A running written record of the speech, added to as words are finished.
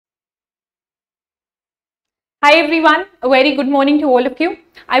Hi everyone, a very good morning to all of you.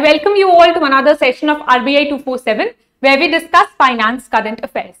 I welcome you all to another session of RBI 247 where we discuss finance current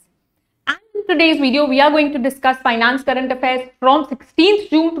affairs. And in today's video, we are going to discuss finance current affairs from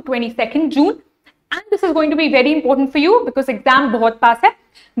 16th June to 22nd June. And this is going to be very important for you because exam बहुत पास है.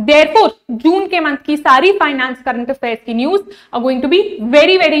 Therefore, June के month की सारी finance current affairs की news are going to be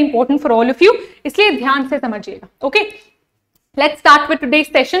very important for all of you. इसलिए ध्यान से समझिएगा. Okay, let's start with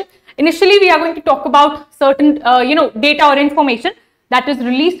today's session. Initially, we are going to talk about certain, data or information that is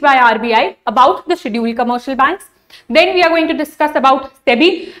released by RBI about the scheduled commercial banks. Then we are going to discuss about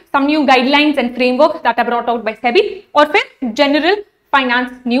SEBI, some new guidelines and framework that are brought out by SEBI, or फिर general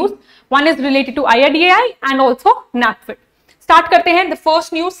finance news. One is related to IRDAI and also NAPFID. Start करते हैं. The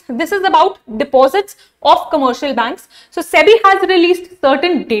first news. This is about deposits of commercial banks. So SEBI has released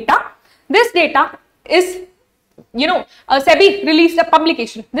certain data. This data is SEBI released a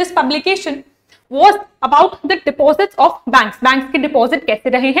publication. This publication was about the deposits of banks. Banks के deposit कैसे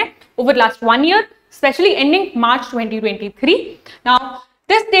रहे हैं over last 1 year, especially ending March 2023. Now,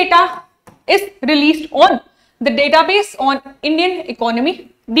 this data is released on the database on Indian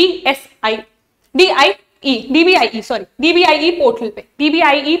Economy DBIE portal पे.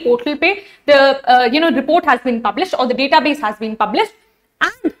 DBIE portal पे the report has been published or the database has been published,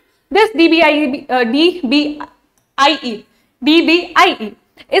 and this DBIE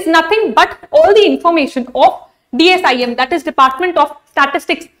is nothing but all the information of DSIM, that is Department of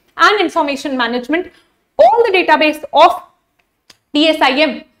Statistics and Information Management. All the database of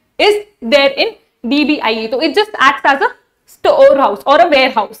DSIM is there in DBIE. So it just acts as a storehouse or a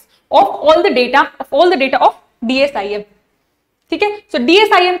warehouse of all the data of DSIM. ठीक है? So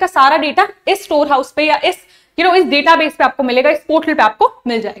DSIM का सारा data इस storehouse पे या इस database पे आपको मिलेगा, इस portal पे आपको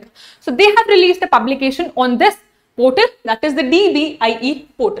मिल जाएगा. So they have released a publication on this portal, that is the DBIE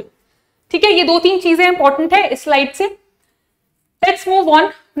portal. ठीक है, ये दो तीन चीजें इंपॉर्टेंट है इस स्लाइड से. Let's move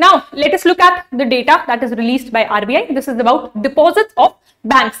on. Now let us look at the data that is released by RBI. This is about deposits of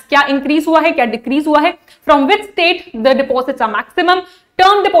banks. क्या increase हुआ है, क्या decrease हुआ है, from which state the deposits are maximum,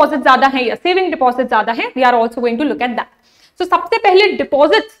 term deposits ज्यादा है या saving deposits ज्यादा है. We are also going to look at that. So सबसे पहले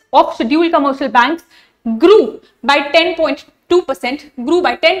deposits of scheduled commercial banks grew by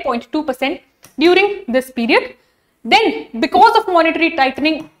 10.2% during this period. Then, because of monetary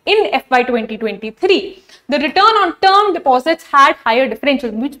tightening in FY 2023, the return on term deposits had higher differential,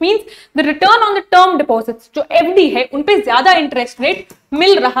 which means the return on the term deposits, जो FD है, उन पे ज़्यादा interest rate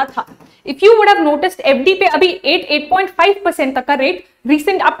मिल रहा था. If you would have noticed, FD पे अभी 8.5% तक का rate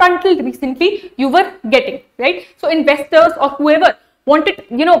up until recently you were getting, right? So investors or whoever wanted,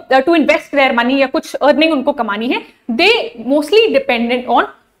 to invest their money या कुछ earning उनको कमानी है, they mostly dependent on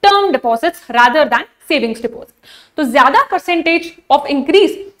term deposits rather than savings deposits. तो ज्यादा percentage of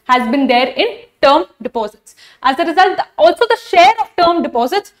increase has been there in term deposits. As a result, also the share of term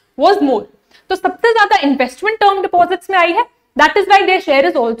deposits was more. तो सबसे ज्यादा investment term deposits में आई है. That is why their share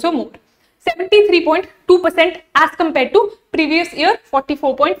is also more. 73.2% as compared to previous year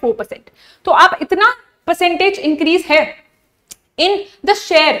 44.4%. तो आप इतना percentage increase है in the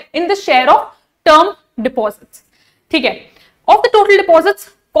share of term deposits. ठीक है. Of the total deposits,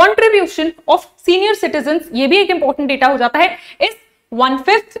 contribution of senior citizens, ये भी एक important data हो जाता है, is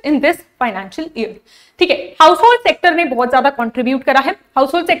 1/5 in this financial year. ठीक है. Household sector ने बहुत ज्यादा contribute करा है.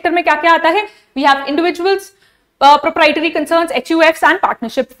 Household sector में क्या क्या आता है? We have individuals, proprietary concerns, HUFs and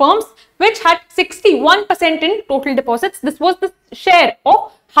partnership firms, which had 61% in total deposits. This was the share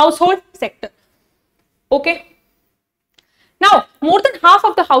of household sector. Okay. Now, more than half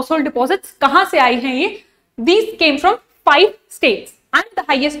of the household deposits कहाँ से आए हैं ये? These came from 5 states and the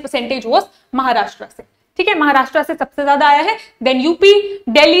highest percentage was Maharashtra से. ठीक है, महाराष्ट्र से सबसे ज्यादा आया है. Then UP,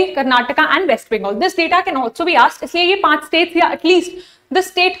 Delhi, Karnataka and West Bengal. This data can also be asked. इसलिए ये 5 states या at least the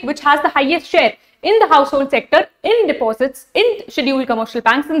state which has the highest share in the household sector in deposits in scheduled commercial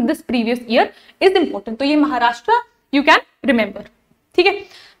banks in this previous year is important. तो ये Maharashtra you can remember. ठीक है.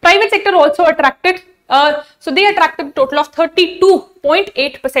 Private sector also attracted. So they attracted a total of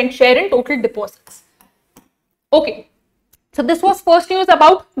 32.8% share in total deposits. Okay. So this was first news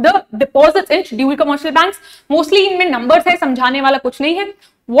about the deposits in scheduled commercial banks. Mostly इनमें numbers है, समझाने वाला कुछ नहीं है.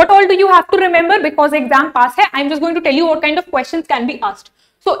 What all do you have to remember because exam pass है? I'm just going to tell you what kind of questions can be asked.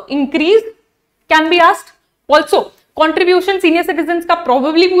 So increase can be asked. Also contribution senior citizens का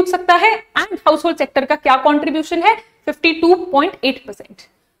probably पूछ सकता है and household sector का क्या contribution है? 52.8%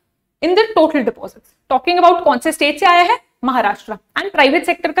 in the total deposits. Talking about कौन से state से आया है? महाराष्ट्र. And private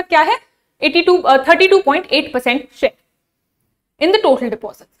sector का क्या है? 32.8% share in the total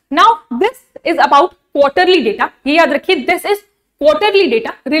deposits. Now this is about quarterly data. ये याद रखिए, this is quarterly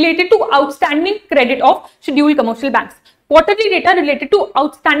data related to outstanding credit of scheduled commercial banks. Quarterly data related to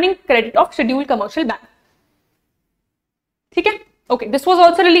outstanding credit of scheduled commercial bank. ठीक है? Okay, this was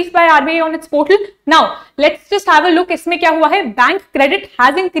also released by RBI on its portal. Now, let's just have a look. इसमें क्या हुआ है? Bank credit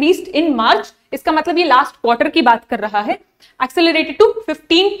has increased in March. इसका मतलब ये last quarter की बात कर रहा है. Accelerated to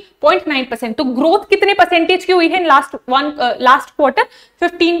 15.9%. तो ग्रोथ कितने परसेंटेज की हुई है last quarter?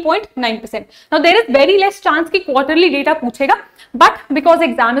 15.9%. Now there is very less chance कि क्वार्टरली डेटा पूछेगा, but because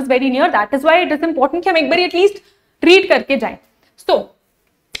exam is very near, that is why it is important कि हम एक बार एटलीस्ट रीड करके जाएं. So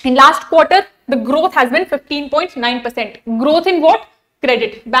in last quarter the growth has been 15.9%. growth in what?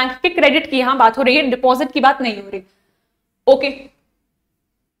 Credit. Bank के credit की यहां बात हो रही है, डिपॉजिट की बात नहीं हो रही. Okay,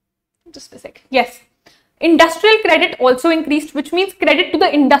 just a sec. Yes, industrial credit also increased, which means credit to the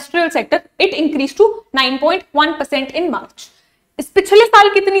industrial sector, it increased to 9.1% in March. इस पिछले साल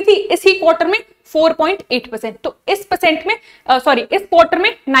कितनी थी? इसी क्वार्टर में 4.8%. तो इस परसेंट में इस क्वार्टर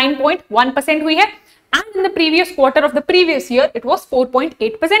में 9.1% हुई है, and in the previous quarter of the previous year it was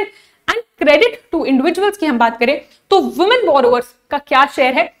 4.8%. and credit to individuals की हम बात करें तो women borrowers का क्या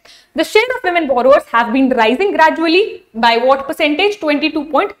शेयर है? The share of women borrowers have been rising gradually by what percentage?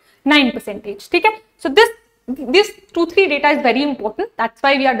 22.9%. ठीक है? So this 2-3 data is very important. That's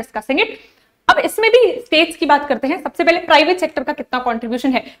why we are discussing it. अब इसमें भी स्टेट्स की बात करते हैं. सबसे पहले प्राइवेट सेक्टर का कितना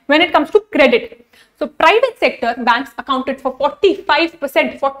कंट्रीब्यूशन है when it comes to credit. So private sector banks accounted for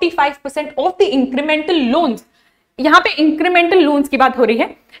 45% of the incremental loans. यहाँ पे इंक्रीमेंटल लोन्स की बात हो रही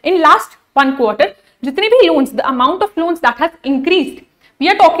है. इन लास्ट 1 क्वार्टर जितने भी loans, the amount of loans that has increased, we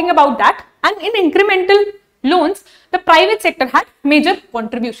are talking about that, and in incremental loans the private sector had major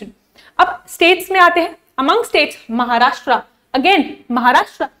contribution. अब स्टेट्स में आते हैं. Among states Maharashtra, again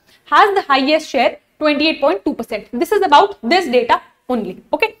Maharashtra has the highest share 28.2%. This is about this data only.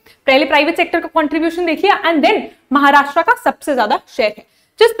 Okay, पहले private sector का contribution देखिए and then Maharashtra का सबसे ज्यादा शेयर है.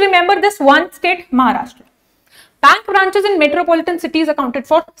 Just remember this one state, Maharashtra. Bank branches in metropolitan cities accounted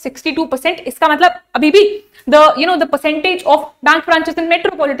for 62%. इसका मतलब अभी भी the percentage of bank branches in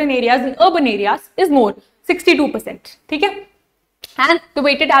metropolitan areas, in urban areas is more, 62%. ठीक है? And the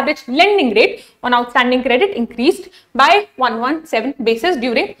weighted average lending rate on outstanding credit increased by 117 basis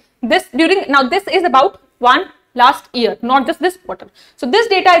now this is about last year, not just this quarter. So this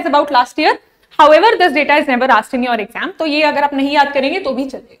data is about last year. However, this data is never asked in your exam. तो ये अगर आप नहीं याद करेंगे तो भी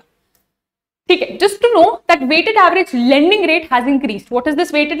चलेगा. ठीक है, just to know that weighted average lending rate has increased. What is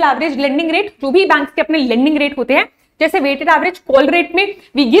this weighted average lending rate? जो भी बैंक्स के अपने लेंडिंग रेट होते हैं, जैसे वेटेड एवरेज कॉल रेट में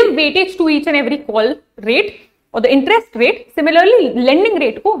we give weightage to each and every call rate और the interest rate, similarly lending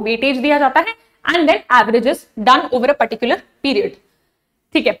rate को वेटेज दिया जाता है and then average is done over a particular period.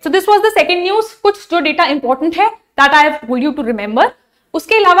 ठीक है, so this was the second news. कुछ जो data important है that I have told you to remember.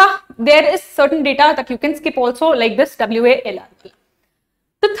 उसके अलावा there is certain data that you can skip also, like this WALR.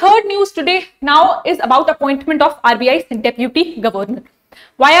 The third news today now is about appointment of RBI's deputy governor.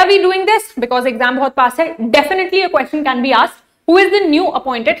 Why are we doing this? Because exam बहुत पास है. Definitely a question can be asked. Who is the new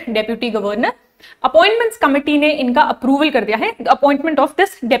appointed deputy governor? Appointments committee ने इनका approval कर दिया है. The appointment of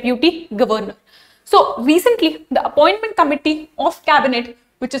this deputy governor. So recently the appointment committee of cabinet,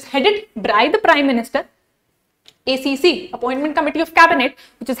 which is headed by the prime minister, ACC, appointment committee of cabinet,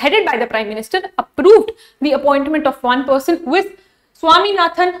 which is headed by the prime minister, approved the appointment of one person who is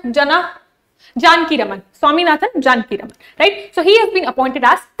Swaminathan Janaki Raman. Swaminathan Janaki Raman, right? So he has been appointed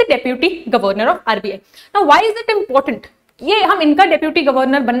as the deputy governor of RBI. Now, why is it important? ये हम इनका deputy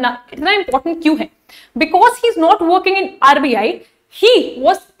governor बनना इतना important क्यों है? Because he is not working in RBI. He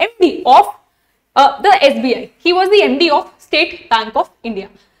was MD of the SBI. He was the MD of State Bank of India.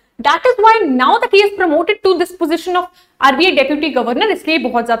 That is why now that he is promoted to this position of RBI deputy governor, इसलिए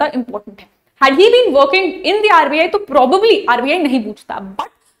बहुत ज्यादा important है. Had he been working in the RBI, तो probably RBI नहीं पूछता. But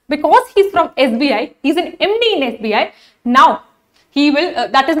because he's from SBI, he's an MD in SBI. Now he will,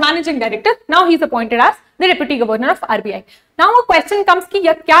 that is managing director. Now he's appointed as the deputy governor of RBI. Now a question comes कि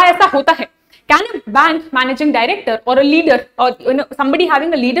क्या ऐसा होता है? Can a bank managing director or a leader or somebody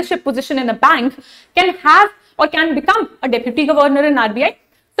having a leadership position in a bank can have or can become a deputy governor in RBI?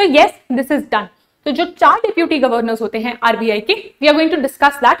 So yes, this is done. तो जो 4 deputy governors होते हैं RBI के, we are going to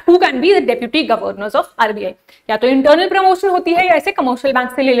discuss that who can be the deputy governors of RBI. या तो internal promotion होती है या ऐसे कमर्शियल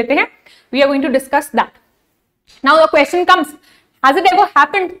बैंक से ले लेते हैं. We are going to discuss that. Now the question comes, has it ever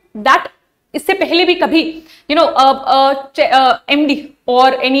happened that इससे पहले भी कभी MD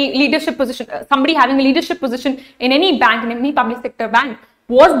और any leadership position, somebody having a leadership position in any bank, in any public sector bank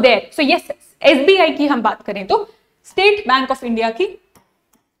was there? So yes, SBI की हम बात करें तो स्टेट बैंक ऑफ इंडिया की,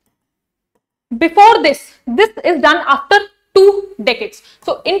 before this is done after 2 decades.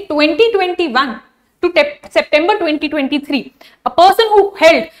 So in 2021 to September 2023, a person who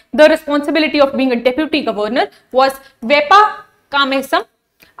held the responsibility of being a deputy governor was Vepa Kamesam.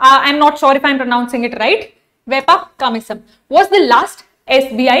 I'm not sure if I'm pronouncing it right. Vepa Kamesam was the last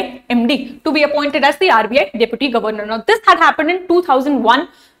SBI MD to be appointed as the RBI deputy governor. Now this had happened in 2001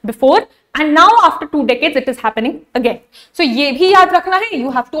 before, and now after 2 decades it is happening again. So ye bhi yaad rakhna hai,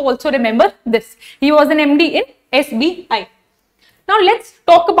 you have to also remember this. He was an MD in SBI. Now let's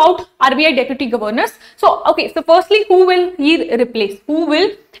talk about RBI deputy governors. So okay, so firstly, who will he replace? Who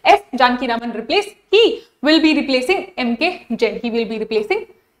will S. Janakiraman replace? He will be replacing MK Jain. He will be replacing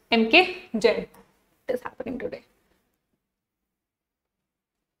MK Jain. What is happening today?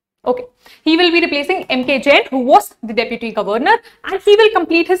 Okay, he will be replacing MK Jain, who was the deputy governor, and he will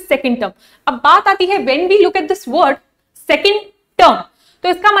complete his second term. अब बात आती है, when we look at this word second term, तो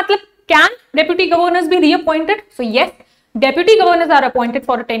इसका मतलब can deputy governors be reappointed? So yes, deputy governors are appointed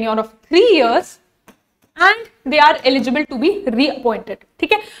for a tenure of 3 years and they are eligible to be reappointed.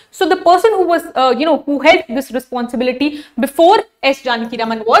 ठीक है? So the person who was who held this responsibility before S.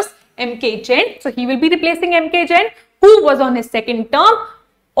 Janakiraman was MK Jain. So he will be replacing MK Jain, who was on his second term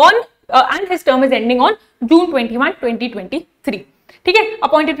and his term is ending on June 21, 2023. ठीक है?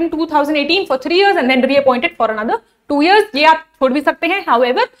 Appointed in 2018 for 3 years and then reappointed for another 2 years. ये आप छोड़ भी सकते हैं.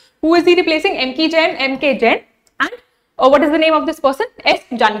 However, who is he replacing? MK Jain and what is the name of this person? S.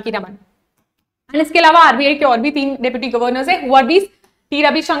 Janakiraman. And इसके अलावा RBI के और भी 3 deputy governors हैं. Who are these? T.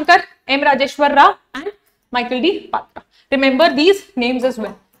 Ravishankar, M. Rajeshwar Rao and Michael D. Patra. Remember these names as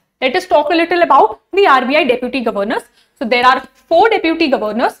well. Let us talk a little about the RBI deputy governors. So there are 4 deputy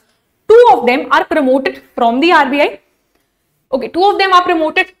governors. 2 of them are promoted from the RBI. Okay, 2 of them are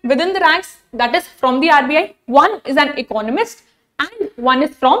promoted within the ranks, that is from the RBI. One is an economist and one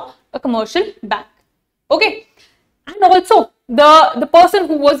is from a commercial bank. Okay, and also the person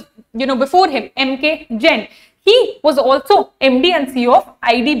who was before him, MK Jain, he was also MD and CEO of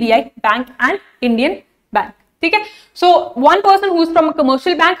IDBI Bank and Indian Bank. Okay, so one person who is from a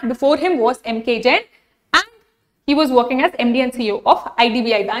commercial bank before him was MK Jain, and he was working as MD and CEO of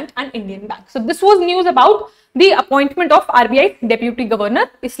IDBI Bank and Indian Bank. So this was news about the appointment of RBI deputy governor.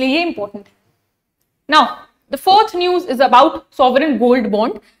 इसलिए ये important है. Now the fourth news is about sovereign gold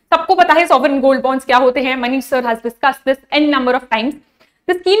bond. सबको पता है sovereign gold bonds क्या होते हैं. Manish sir has discussed this n number of times.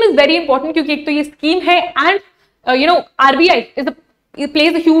 This scheme is very important क्योंकि एक तो ये scheme है and RBI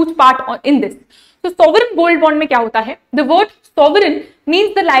plays a huge part in this. So sovereign gold bond में क्या होता है? The word sovereign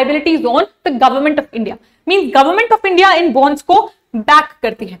means the liabilities on the government of India. Means government of India in bonds को back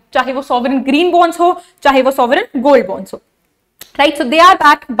करती है, चाहे वो sovereign green bonds हो, चाहे वो sovereign gold bonds हो, right? So they are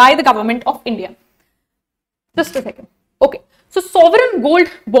backed by the government of India. Just a second. Okay. So sovereign gold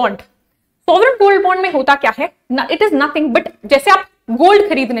bond में होता क्या है? It is nothing but जैसे आप gold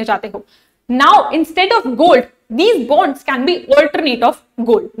खरीदने जाते हो. Now instead of gold, these bonds can be alternate of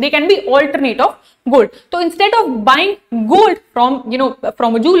gold. They can be alternate of gold. So instead of buying gold from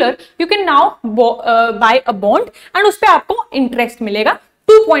from a jeweler, you can now buy a bond and उस पे आपको interest मिलेगा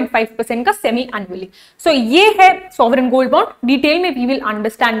 2.5% का semi annually. So ये है sovereign gold bond. Detail में we will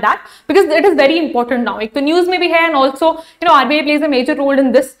understand that because it is very important now. एक तो news में भी है and also RBI plays a major role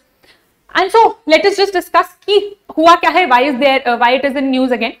in this. And so let us just discuss कि हुआ क्या है, why it is in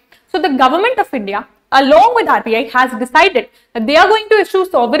news again. So the government of India along with RBI has decided that they are going to issue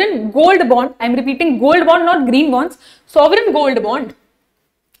sovereign gold bond. I am repeating, gold bond, not green bonds. Sovereign gold bond.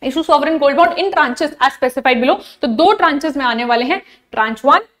 Issue sovereign gold bond in tranches as specified below. तो 2 tranches में आने वाले हैं. Tranche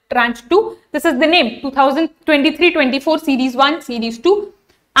 1, Tranche 2. This is the name 2023-24 Series 1, Series 2.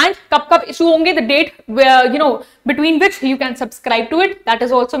 And कब issue होंगे, the date where between which you can subscribe to it. That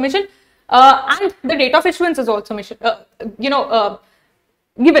is also mentioned. And the date of issuance is also mentioned.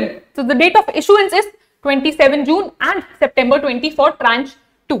 Given. So the date of issuance is 27 June and September 20 for tranche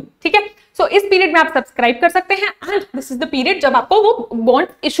 2. ठीक है? So इस period में आप subscribe कर सकते हैं and this is the period जब आपको वो bond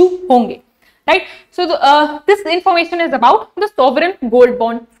issue होंगे. Right? So this information is about the sovereign gold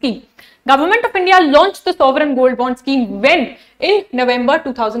bond scheme. Government of India launched the sovereign gold bond scheme when? In November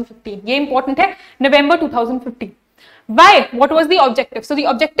 2015. ये important है, November 2015. Why? What was the objective? So the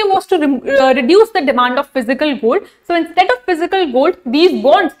objective was to reduce the demand of physical gold. So instead of physical gold, these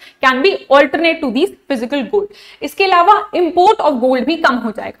bonds can be alternate to these physical gold. इसके अलावा import of gold भी कम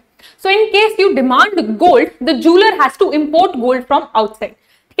हो जाएगा. So in case you demand gold, the jeweler has to import gold from outside.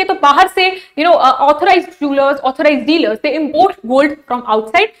 ठीक है, तो बाहर से authorized jewelers, authorized dealers, they import gold from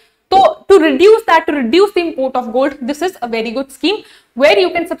outside. So to reduce the import of gold, this is a very good scheme where you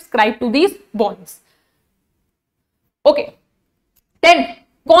can subscribe to these bonds. Okay, then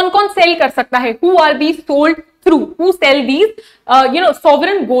कौन cell कर सकता है? Who are these sold through, who sell these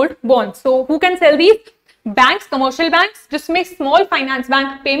sovereign gold bonds. So who can sell these? Banks, commercial banks, जिसमें small finance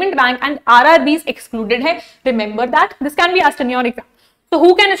bank, payment bank and RRBs excluded है. Remember that. This can be asked in your exam. So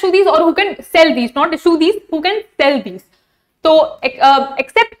who can issue these or who can sell these? Not issue these, who can sell these? So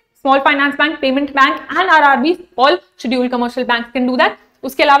except small finance bank, payment bank and RRBs, all scheduled commercial banks can do that.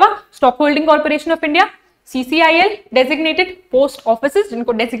 उसके अलावा stock holding corporation of India, CCIL, designated post offices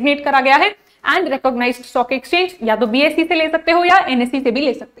जिनको designate करा गया है, and recognised stock exchange, या तो BSE से ले सकते हो या NSE से भी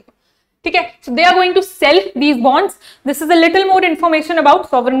ले सकते हो. ठीक है, सो they are going to cell these bonds. This is a little more information about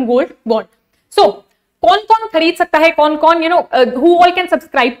sovereign gold bond. सो कौन कौन खरीद सकता है, कौन कौन who all can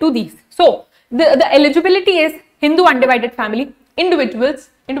subscribe to these? So the eligibility is Hindu undivided family, individuals,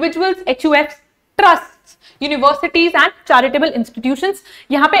 HUFs, trusts, universities and charitable institutions.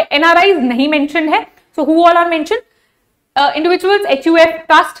 यहाँ पे NRIs नहीं mentioned है. So who all are mentioned? Individuals, HUF,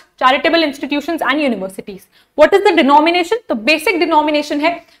 trust, charitable institutions and universities. What is the denomination? The basic denomination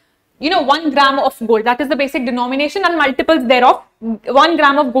है 1 gram of gold. That is the basic denomination and multiples thereof. 1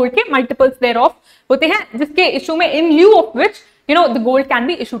 gram of gold के multiples thereof होते हैं, जिसके issue में in lieu of which the gold can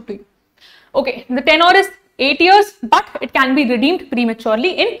be issued to you. Okay, the tenure is 8 years, but it can be redeemed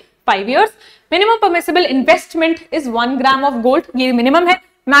prematurely in 5 years. Minimum permissible investment is 1 gram of gold. ये minimum है.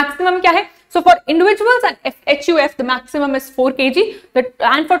 Maximum क्या है? So for individuals and HUF, the maximum is 4 kg,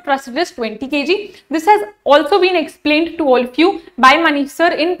 and for trust it is 20 kg. This has also been explained to all of you by Manish sir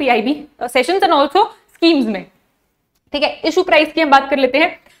in PIB sessions and also schemes में. ठीक है, issue price की हम बात कर लेते हैं.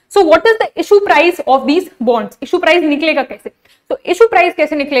 So what is the issue price of these bonds? Issue price निकलेगा कैसे? So issue price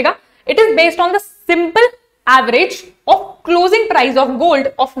कैसे निकलेगा? It is based on the simple average of closing price of gold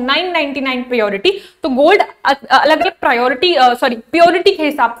of 999 purity. तो gold अलग अलग purity के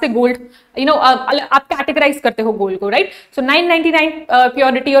हिसाब से gold आप categorize करते हो gold को, right? So 999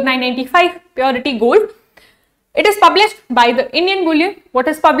 purity or 995 purity gold. It is published by the Indian Bullion. What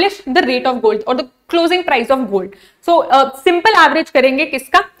is published? The rate of gold or the closing price of gold. So simple average करेंगे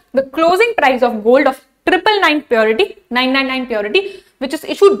किसका? The closing price of gold of 999 purity, 999 purity, which is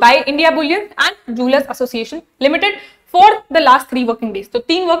issued by India Bullion and Jewelers Association Limited for the last 3 working days. तो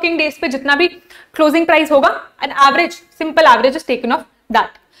 3 working days पे जितना भी closing price होगा, an average, simple average is taken of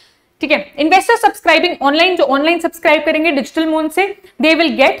that. ठीक है, investor subscribing online, जो online subscribe करेंगे digital mode से, they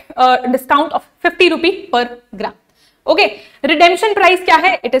will get discount of 50 रुपी पर ग्राम. ओके, रिडेम्पशन प्राइस क्या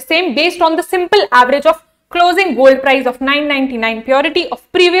है? It is same based on the simple average of closing gold price of 999 purity of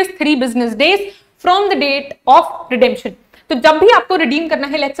previous 3 business days from the date of redemption. तो जब भी आपको redeem करना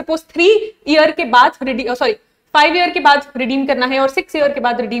है, let's suppose 3 year के बाद 5 ईयर के बाद रिडीम करना है और 6 ईयर के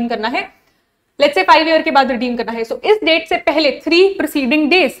बाद रिडीम करना है, लेट्स से 5 ईयर के बाद रिडीम करना है. सो इस डेट से पहले 3 preceding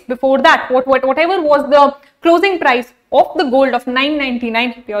days before that, whatever was the closing price of the gold of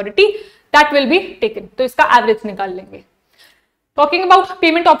 999 purity, that will be taken. तो इसका एवरेज निकाल लेंगे. Talking about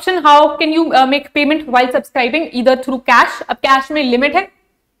payment option, how can you make payment while subscribing? Either through cash. अब cash में limit है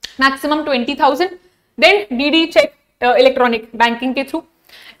maximum 20,000. Then DD check, electronic banking के through.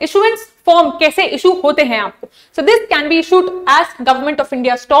 Issuance form कैसे issue होते हैं आपको? So this can be issued as government of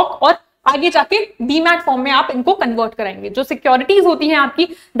India stock, और आगे जाके डीमैट फॉर्म में आप इनको कन्वर्ट कराएंगे. जो सिक्योरिटीज होती हैं आपकी,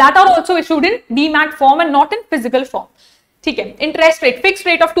 that are also issued in demat form and not in physical form. ठीक है, interest rate, fix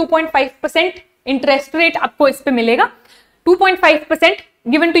rate of 2.5% interest rate आपको इस पे मिलेगा. 2.5%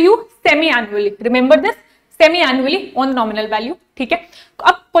 given to you semi annually. Remember this, semi annually on nominal value. ठीक है,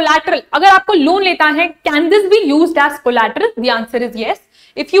 अब collateral, अगर आपको लोन लेता है, can this be used as collateral? The answer is yes.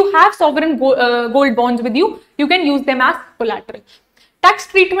 If you have sovereign gold bonds with you, you can use them as collateral. Tax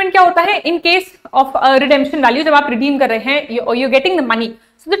treatment क्या होता है in case of redemption value? जब आप redeem कर रहे हैं, you're getting the money.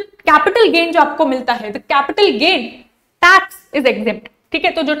 So the capital gain जो आपको मिलता है, the capital gain tax is exempt. ठीक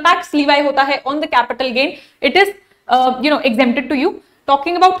है, तो जो tax levi होता है on the capital gain, it is exempted to you.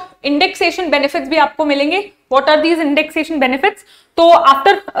 Talking about indexation benefits भी आपको मिलेंगे. What are these indexation benefits? तो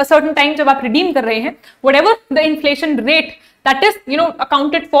after a certain time जब आप redeem कर रहे हैं, whatever the inflation rate that is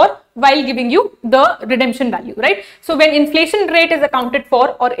accounted for while giving you the redemption value, right? So when inflation rate is accounted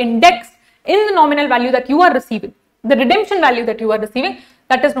for or indexed in the nominal value that you are receiving, the redemption value that you are receiving,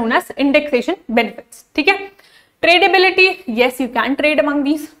 that is known as indexation benefits. ठीक है, tradability, yes, you can trade among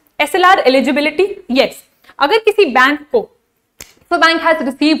these. SLR eligibility, yes. अगर किसी bank को, if a bank has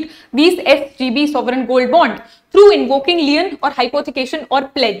received these SGB sovereign gold bond through invoking lien or hypothecation or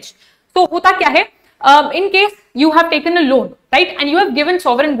pledge, तो होता क्या है? In case you have taken a loan, right, and you have given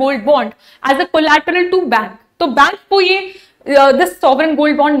sovereign gold bond as a collateral to bank, तो bank को ये this sovereign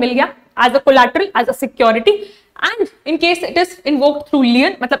gold bond मिल गया as a collateral, as a security, and in case it is invoked through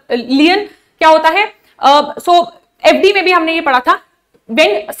lien, मतलब lien क्या होता है? So FD में भी हमने ये पढ़ा था,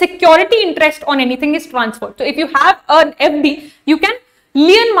 when security interest on anything is transferred. So if you have an FD, you can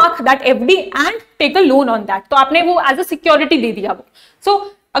lien mark that FD and take a loan on that. तो आपने वो as a security दे दिया वो. So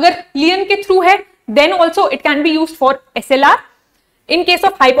अगर lien के through है, then also it can be used for SLR. In case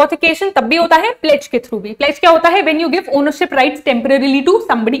of hypothecation तब भी होता है, pledge के through भी. Pledge क्या होता है? When you give ownership rights temporarily to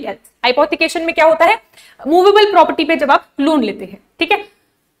somebody else. Hypothecation में क्या होता है? Movable property पे जब आप loan लेते हैं, ठीक है?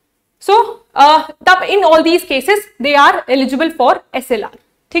 So तब in all these cases they are eligible for SLR,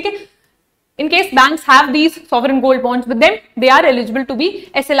 ठीक है? In case banks have these sovereign gold bonds with them, they are eligible to be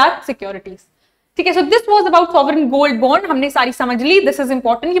SLR securities. ठीक है? So this was about sovereign gold bond. हमने सारी समझ ली. This is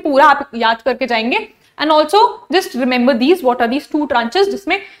important. ये पूरा आप याद करके जाएंगे. And also just remember these. What are these two tranches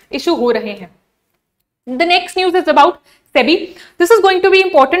जिसमें issue हो रहे हैं? The next news is about SEBI. This is going to be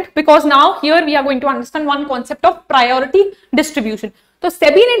important because now here we are going to understand one concept of priority distribution. तो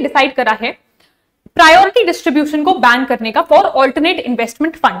SEBI ने decide करा है priority distribution को ban करने का फॉर ऑल्टरनेट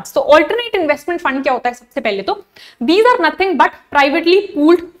इन्वेस्टमेंट फंड्स. तो alternate investment fund क्या होता है? सबसे पहले तो these are nothing but privately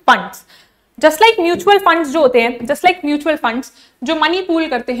pooled funds. Just like mutual funds जो होते हैं, जस्ट लाइक म्यूचुअल फंड्स जो मनी पूल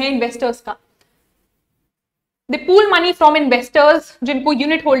करते हैं इन्वेस्टर्स का, दे पूल मनी फ्रॉम इन्वेस्टर्स जिनको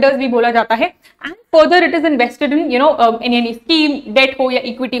यूनिट होल्डर्स भी बोला जाता है, and further it is invested in in any scheme, date हो या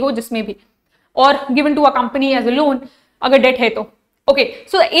इक्विटी हो जिसमें भी, और given to a company as a loan अगर डेट है तो. Okay,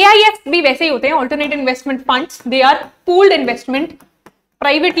 so AIFs भी वैसे ही होते हैं, alternate investment funds. They are pooled investment,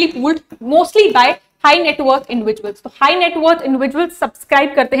 privately pooled, mostly by high net worth individuals. So high net worth individuals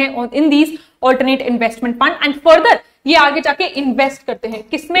subscribe करते हैं in these alternate investment fund, and further ये आगे जाके invest करते हैं.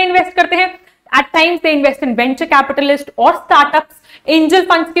 किसमें invest करते हैं? At times they invest in venture capitalist और startups, angel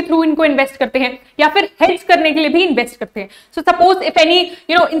funds के through इनको invest करते हैं, या फिर hedge करने के लिए भी invest करते हैं. So suppose if any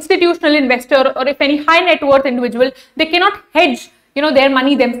institutional investor or if any high net worth individual, they cannot hedge their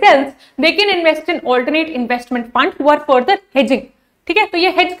money themselves, they can invest in alternate investment fund who are further hedging. ठीक है? तो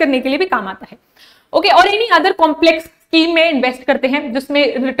ये hedge करने के लिए भी काम आता है. Okay, और any other complex scheme में invest करते हैं जिसमें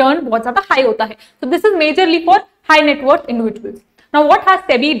return बहुत ज्यादा high होता है. So this is majorly for high net worth individuals. Now what has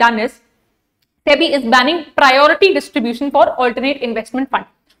SEBI done is, SEBI is banning priority distribution for alternate investment fund.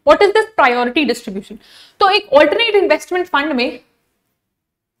 What is this priority distribution? तो एक alternate investment fund में,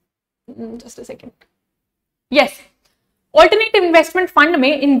 just a second, yes, alternative investment fund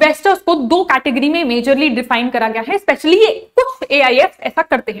में investors को दो category में majorly define करा गया है. स्पेशली ये कुछ AIFs ऐसा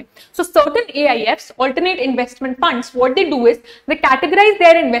करते हैं. सो certain AIFs, alternate investment funds, what they do is they categorise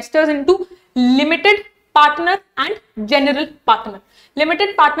there investors into limited partner and general partner.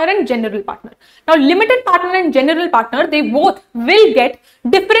 Limited partner and general partner. Now limited partner and general partner, they both will get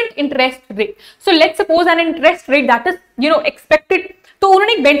different interest rate. So let's suppose an interest rate that is expected. तो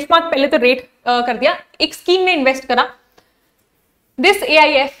उन्होंने एक benchmark पहले तो rate कर दिया. एक scheme में invest करा. This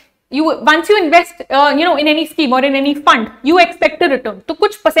AIF, once you invest in any scheme or in any fund, you expect a return. तो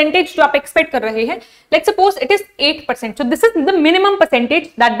कुछ percentage जो आप expect कर रहे हैं, let's suppose it is 8%. So this is the minimum percentage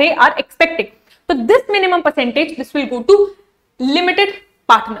that they are expecting. So this minimum percentage, this will go to limited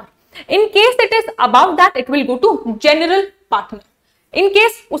partner. In case it is above that, it will go to general partner. In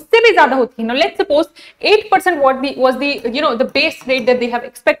case उससे भी ज्यादा होती है, now let's suppose 8% was the base rate that they have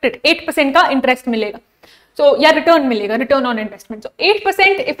expected. 8% का interest मिलेगा. So या return मिलेगा, return on investment. So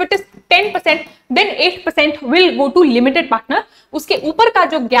 8%, if it is 10%, then 8% will go to limited partner. उसके ऊपर का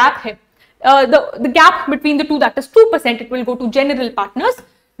जो गैप है, the gap between the two, that is 2%, it will go to general partners,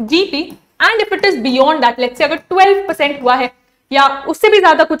 GP. And if it is beyond that, let's say अगर 12% हुआ है या उससे भी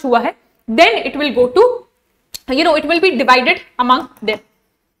ज्यादा कुछ हुआ है, then it will go to, it will be divided among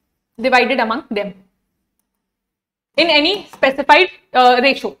them in any specified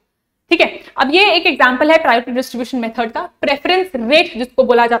ratio. ठीक है? अब ये एक एग्जांपल है प्रायोरिटी डिस्ट्रीब्यूशन मेथड का. प्रेफरेंस रेट जिसको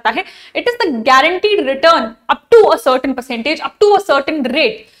बोला जाता है, it is the guaranteed return up to a certain percentage, up to a certain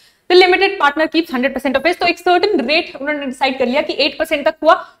rate. The limited partner keeps 100% of it. तो एक सर्टेन रेट उन्होंने डिसाइड कर लिया कि 8% तक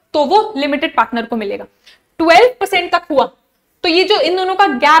हुआ तो वो लिमिटेड पार्टनर को मिलेगा. 12% तक हुआ तो ये जो इन दोनों का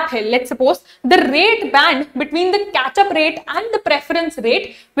गैप है, let's suppose the rate band between the catch up rate and the preference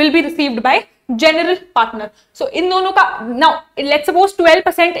rate will be received by general partner. So इन दोनों का, now let's suppose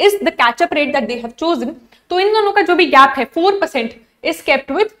 12% is the catch up rate that they have chosen. तो इन दोनों का जो भी gap है 4% is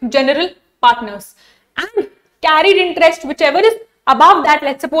kept with general partners, and carried interest whichever is above that,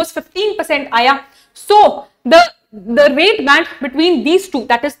 let's suppose 15% आया, so the rate band between these two,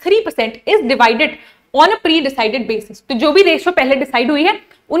 that is 3%, is divided on a pre-decided basis. तो जो भी रेशियो पहले decide हुई है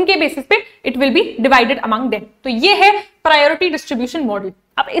उनके basis पे it will be divided among them. तो ये है प्रायोरिटी डिस्ट्रीब्यूशन मॉडल.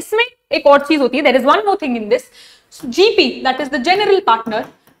 अब इसमें एक और चीज होती है, there is one more thing in this. GP, that is the general partner,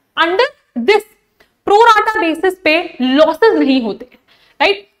 under this pro rata basis पे लॉसेस नहीं होते,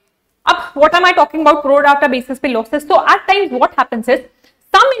 राइट? अब what am I talking about pro rata basis पे लॉसेस? तो eight times what happens is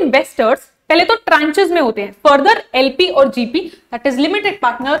some investors पहले तो tranches में होते हैं, फर्दर एलपी और GP, that is limited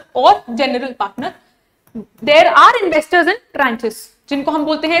partner और general partner. There are investors in tranches जिनको हम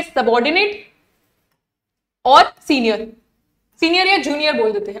बोलते हैं सबऑर्डिनेट और सीनियर. सीनियर या जूनियर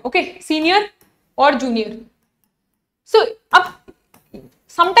बोल देते हैं, ओके, सीनियर और जूनियर. सो अब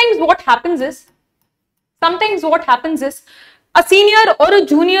sometimes what happens is a senior or a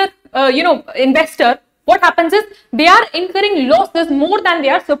junior investor, what happens is they are incurring losses more than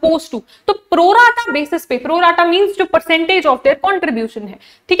they are supposed to. तो प्रोराटा बेसिस पे, pro rata means जो percentage of their contribution है,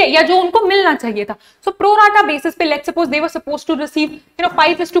 ठीक है, या जो उनको मिलना चाहिए था. सो प्रोराटा बेसिस पे let's suppose they were suppose to receive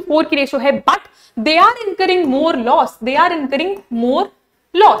 5:4 की रेशियो है, but they are incurring more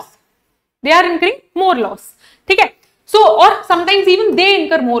loss, ठीक है. So, or sometimes even they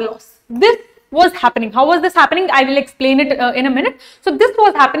incur more loss. This was happening. How was this happening? I will explain it in a minute. So, this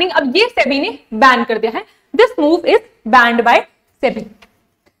was happening. अब ये SEBI ने ban कर दिया है. This move is banned by SEBI.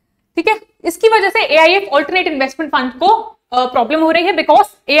 ठीक है. इसकी वजह से AIF alternate investment fund को प्रॉब्लम हो रही है, because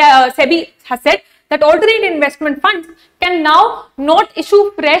SEBI has said that alternate investment funds can now not issue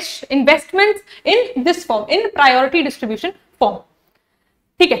fresh investments in this form, in priority distribution form.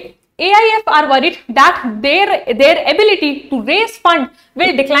 ठीक है. AIF are worried that their ability to raise fund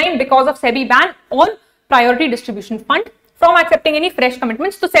will decline because of SEBI ban on priority distribution fund from accepting any fresh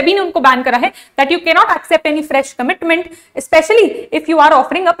commitments. तो SEBI ने उनको ban करा है that you cannot accept any fresh commitment, especially if you are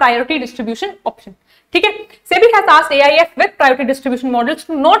offering a priority distribution option. ठीक है. SEBI has asked AIF with priority distribution models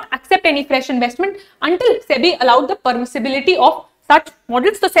to not accept any fresh investment until SEBI allowed the permissibility of such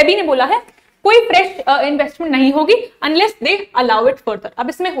models. तो SEBI ने बोला है कोई fresh investment नहीं होगी unless they allow it further. अब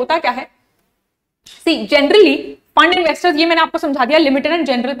इसमें होता क्या है, सी जनरली फंड इन्वेस्टर्स, ये मैंने आपको समझा दिया लिमिटेड एंड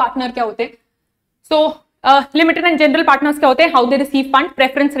जनरल पार्टनर क्या होते हैं. सो लिमिटेड एंड जनरल पार्टनर्स क्या होते हैं, how they receive fund,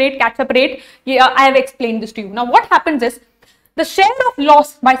 preference rate, catch up rate, ये I have explain this to you. Now what happens is the share of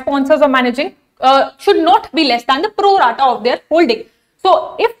loss by sponsors of managing should not be less than the pro rata of their holding. So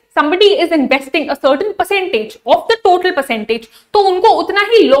if somebody is investing a certain percentage of the total percentage, तो उनको उतना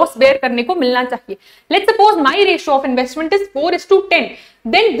ही loss bear करने को मिलना चाहिए. Let's suppose my ratio of investment is 4:10,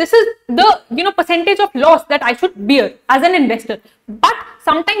 then this is the percentage of loss that I should bear as an investor. But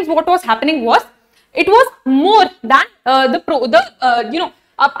sometimes what was happening was it was more than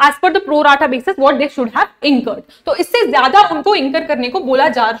as per the pro rata basis what they should have incurred. तो इससे ज्यादा उनको incur करने को बोला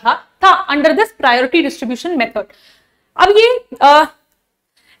जा रहा था under this priority distribution method. अब ये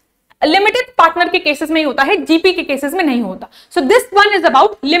लिमिटेड पार्टनर के केसेस में ही होता है, जीपी के केसेस में नहीं होता. So this one is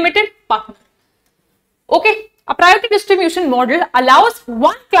about limited partner. Okay, a priority distribution model allows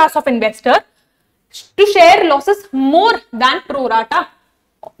one class of investor to share losses more than pro rata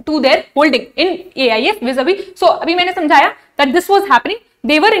to their holding in AIF vis-a-vis. So अभी मैंने समझाया that this was happening,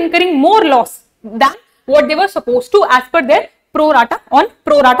 they were incurring more loss than what they were supposed to as per their pro rata on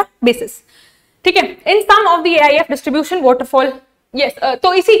pro rata basis. ठीक है. In some of the AIF distribution waterfall, yes,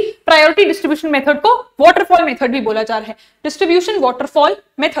 तो इसी priority distribution method को waterfall method भी बोला जा रहा है. Distribution waterfall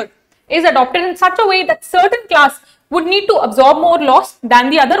method is adopted in such a way that certain class would need to absorb more loss then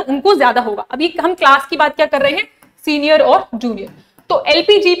the other. उनको ज्यादा होगा. अभी हम क्लास की बात क्या कर रहे हैं, सीनियर और जूनियर. तो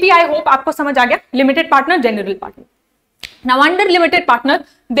एलपीजीपी आई होप आपको समझ आ गया, limited partner, general partner. Now under limited partner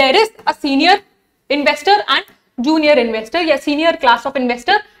there is a senior investor and junior investor, या senior class of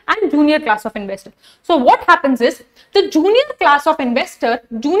investor and junior class of investor. So what happens is the junior class of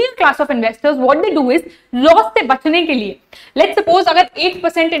investors what they do is loss से बचने के लिए, let's suppose अगर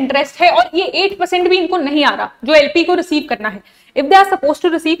 8% interest है और ये 8% भी इनको नहीं आ रहा जो एलपी को रिसीव करना है, if they are supposed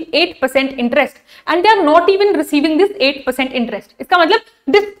to receive 8% interest and they are not even receiving this 8% interest, इसका मतलब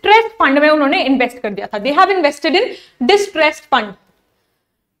distressed fund में उन्होंने इन्वेस्ट कर दिया था. They have invested in distressed fund.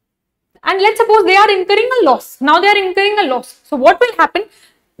 And let's suppose they are incurring a loss. Now they are incurring a loss. So what will happen?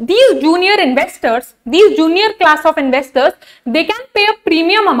 These junior investors, these junior class of investors, they can pay a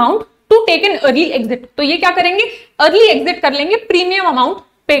premium amount to take an early exit. तो ये क्या करेंगे, early exit कर लेंगे premium amount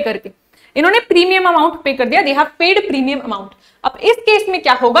पे करके. इन्होंने premium amount पे कर दिया, they have paid premium amount. अब इस केस में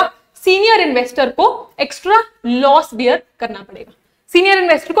क्या होगा, senior investor को extra loss bear करना पड़ेगा. Senior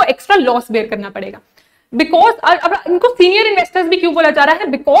investor को extra loss bear करना पड़ेगा. बिकॉज अब इनको सीनियर इन्वेस्टर्स भी क्यों बोला जा रहा है,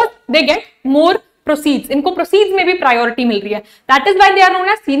 because they get more proceeds. इनको प्रोसीड्स में भी प्रायोरिटी मिल रही है. That is why they are known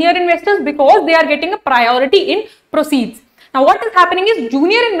as senior investors, because they are getting a priority in proceeds. Now what is happening is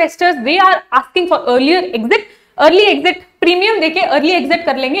junior investors they are asking for early exit premium देके early exit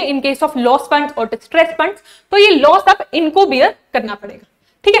कर लेंगे in case of loss funds और distress funds. तो ये loss अब इनको bear करना पड़ेगा.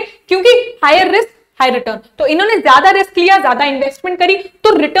 ठीक है, क्योंकि हायर रिस्क हाई रिटर्न. तो इन्होंने ज्यादा रिस्क लिया, ज्यादा इन्वेस्टमेंट करी,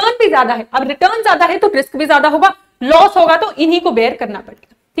 तो रिटर्न भी ज्यादा है. अब रिटर्न ज्यादा है तो रिस्क भी ज्यादा होगा, लॉस होगा तो इन्हीं को बेयर करना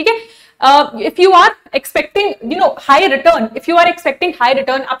पड़ेगा. ठीक है। If you are expecting high return, if you are expecting high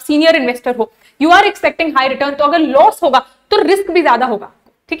return, आप सीनियर इन्वेस्टर हो, you are expecting high return, तो अगर लॉस होगा तो रिस्क भी ज्यादा होगा,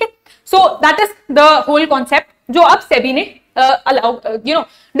 ठीक है। So that is the whole concept जो अब सेबी ने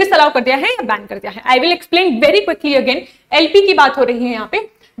डिसअलाउ कर दिया है या बैन कर दिया है। I will explain very quickly again. LP की बात हो रही है यहाँ पे,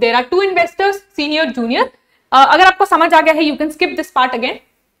 there are to investors, senior junior. अगर आपको समझ आ गया है, you can skip this part again.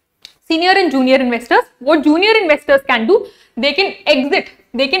 Senior and junior investors, what junior investors can do, they can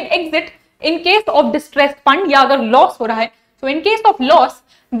exit in case of distressed fund, या अगर loss हो रहा है, so in case of loss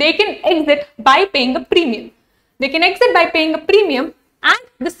they can exit by paying a premium. They can exit by paying a premium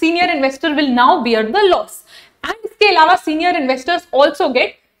and the senior investor will now bear the loss. And इसके अलावा senior investors also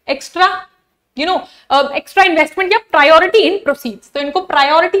get extra extra investment या priority in proceeds. तो इनको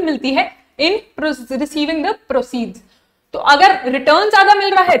priority मिलती है in receiving the proceeds. तो अगर return ज्यादा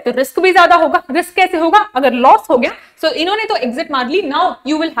मिल रहा है तो रिस्क भी ज्यादा होगा। रिस्क कैसे होगा? अगर लॉस हो गया, सो इन्होंने तो एग्जिट मार ली, now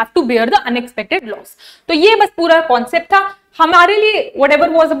you will have to bear the unexpected loss. तो ये बस पूरा कॉन्सेप्ट था हमारे लिए। Whatever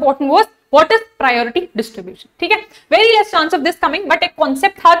was important was what is priority distribution, ठीक है। Very less chance of this coming, but एक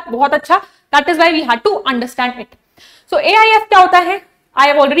कॉन्सेप्ट था बहुत अच्छा, that is why we had to understand it. So AIF क्या होता है? I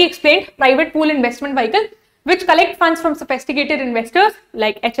have already explained, private pool investment vehicle which collect funds from sophisticated investors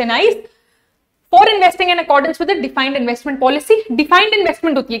like एचएनआईज for investing in accordance with defined investment policy. Defined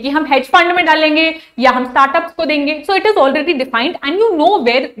investment होती है कि हम hedge fund में डालेंगे या हम स्टार्टअप्स को देंगे, so it is already defined and you know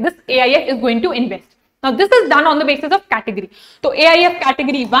where this AIF is going to invest. Now this is done on the basis of category. तो एआईएफ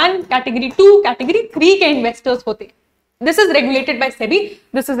कैटेगरी 1, कैटेगरी 2, कैटेगरी 3 के investors होते हैं। This is regulated by SEBI,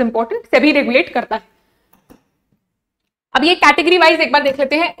 this is important, SEBI regulate करता है। अब ये category wise एक बार देख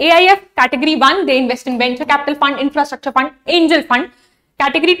लेते हैं। AIF category 1 they invest in venture capital fund, infrastructure fund, angel fund.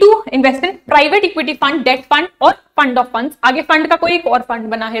 Category 2 invest in private equity fund, date fund और fund of funds. आगे फंड का कोई एक और फंड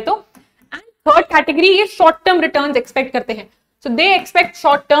बना है तो। एंड थर्ड कैटेगरी ये शॉर्ट टर्म रिटर्न्स एक्सपेक्ट करते हैं, सो they expect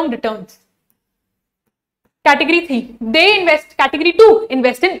short term returns. Category 3 they invest, category 2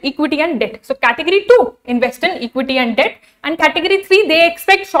 invest in equity and date, so category 2 invest in equity and date. And category 3 they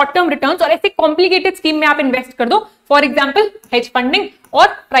expect short term returns. और ऐसे complicated scheme में आप invest कर दो, for example hedge funding और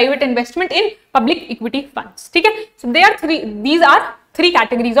private investment in public equity funds, ठीक है। सो they are these are 3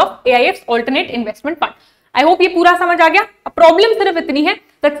 categories of AIF's alternate investment fund. I hope ये पूरा समझ आ गया। अब प्रॉब्लम सिर्फ इतनी है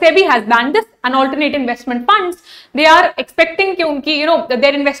that SEBI has banned this and alternate investment funds. They are expecting कि उनकी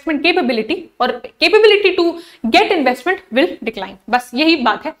their investment capability और capability to get investment will decline. बस यही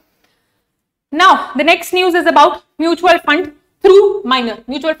बात है। Now the next news is about mutual fund through minor.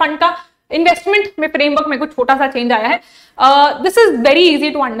 Mutual fund का investment में framework में कुछ छोटा सा चेंज आया है। This is very easy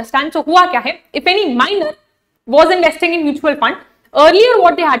to understand. सो हुआ क्या है, if any minor was investing in mutual fund, earlier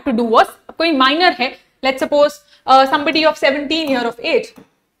what they had to do was, कोई माइनर है, let's suppose somebody of 17 year of age,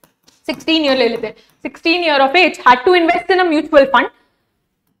 16 year ले लेते हैं, 16 year of age had to invest in a mutual fund.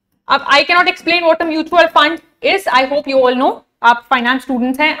 अब I cannot explain what a mutual fund is. I hope you all know. आप finance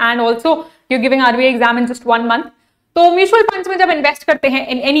students हैं and also you're giving RBI exam in just 1 month. तो mutual funds में जब invest करते हैं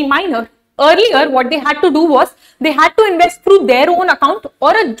in any minor, earlier what they had to do was they had to invest through their own account or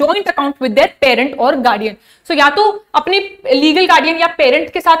a joint account with their parent or guardian. So या तो अपने legal guardian या parent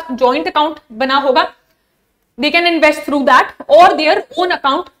के साथ joint account बना होगा, they can invest through that, or their own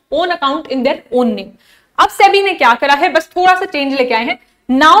account in their own name. अब सेबी ने क्या करा है, बस थोड़ा सा चेंज लेके आए हैं।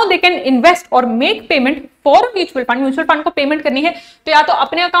 Now they can invest or make payment for a mutual fund. Mutual fund को पेमेंट करनी है तो या तो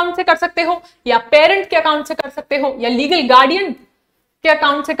अपने अकाउंट से कर सकते हो, या पेरेंट के अकाउंट से कर सकते हो, या लीगल गार्डियन के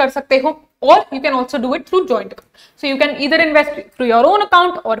अकाउंट से कर सकते हो, or you can also do it through joint account. So you can either invest through your own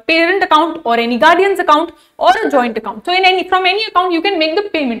account or parent account or any guardian's account or a joint account. So from any account you can make the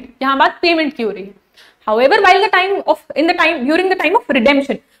payment. यहाँ बात payment की हो रही है। However, during the time of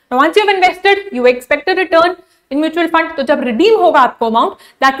redemption, now once you have invested, you expect a return in mutual fund. तो जब redeem होगा आपको amount,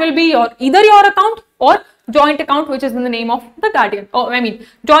 that will be either your account or joint account which is in the name of the guardian, or I mean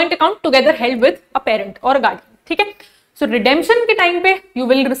joint account together held with a parent or a guardian, ठीक है। So redemption के time पे you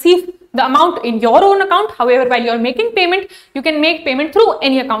will receive the amount in your own account. However, while you are making payment, you can make payment through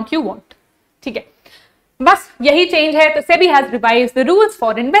any account you want. ठीक है, बस यही change है। तो SEBI has revised the rules for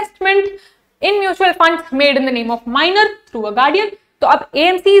investment in mutual funds made in the name of minor through a guardian. तो अब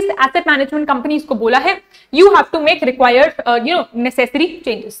AMC's asset management companies को बोला है you have to make required necessary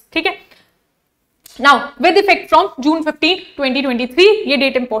changes, ठीक है। Now with effect from June 15, 2023, ये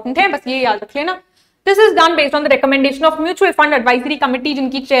date important है, बस ये याद रख लेना। This is done based on the recommendation of Mutual Fund Advisory Committee,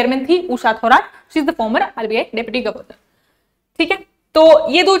 जिनकी चेयरमैन थी Usha Thorat, she is the former RBI deputy governor, ठीक है। तो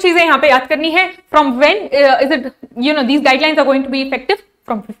ये दो चीजें यहाँ पे याद करनी है। From when is it, these guidelines are going to be effective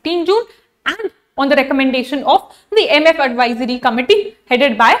from 15 June and on the recommendation of the MF Advisory Committee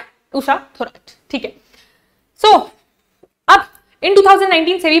headed by Usha Thorat, ठीक है। So अब In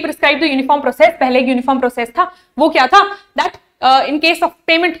 2019 SEBI prescribed the uniform process. पहले एक uniform process था, वो क्या था? That in case of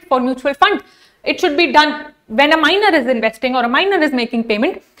payment for mutual fund, it should be done when a minor is investing or a minor is making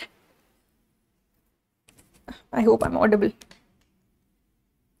payment. I hope I'm audible.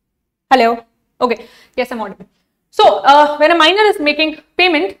 Hello. Okay. Yes, I'm audible. So when a minor is making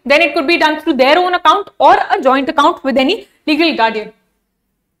payment, then it could be done through their own account or a joint account with any legal guardian.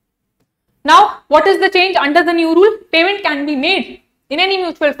 Now, what is the change under the new rule? Payment can be made in any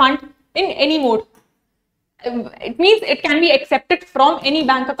mutual fund in any mode. It means it can be accepted from any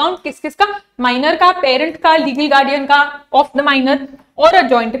bank account. किसका? Minor का, parent का, legal guardian का, of the minor, or a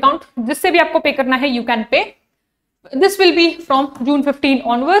joint account. जिससे भी आपको pay करना है, you can pay. This will be from June 15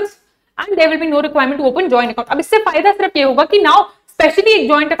 onwards, and there will be no requirement to open joint account. अब इससे फायदा सिर्फ ये होगा कि now specially एक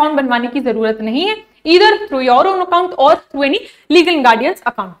joint account बनवाने की जरूरत नहीं है, either through your own account or through any legal guardian's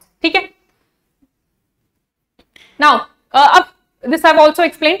account. ठीक है? Now, अब this I've also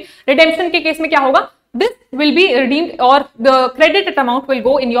explained. Redemption के केस में क्या होगा? This will be redeemed or the credited amount will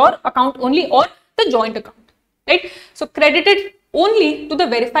go in your account only or the joint account, right? So credited only to the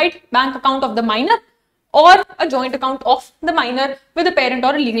verified bank account of the minor or a joint account of the minor with a parent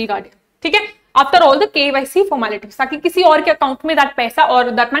or a legal guardian. ठीक है? After all the KYC formalities, ताकि किसी और के account में that पैसा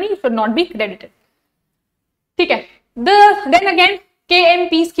or that money should not be credited. ठीक है? Then again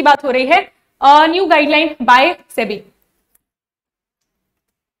KMPs की बात हो रही है. New guideline by SEBI.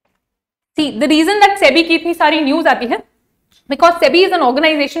 See, the reason that SEBI की इतनी सारी news आती है, because SEBI is an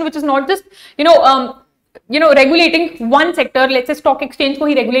organization which is not just regulating one sector. Let's say stock exchange को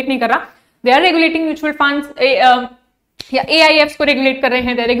ही regulate नहीं कर रहा. They are regulating mutual funds, या AIFs को regulate कर रहे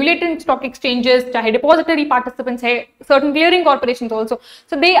हैं. They are regulating stock exchanges, चाहे depository participants है, certain clearing corporations also.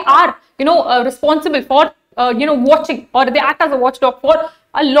 So they are responsible for watching, or they act as a watchdog for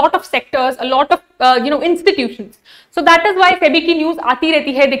a lot of sectors, a lot of institutions. So that is why SEBI की news आती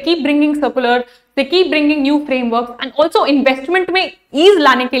रहती है. They keep bringing circulars, they keep bringing new frameworks, and also investment में ease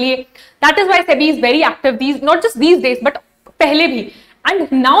लाने के लिए. That is why SEBI is very active not just these days but पहले भी. And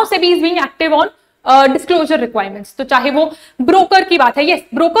now SEBI is being active on disclosure requirements. तो चाहे वो broker की बात है, yes,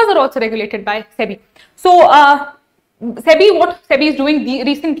 brokers are also regulated by SEBI. So what SEBI is doing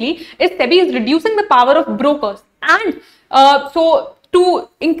recently is SEBI is reducing the power of brokers, and so to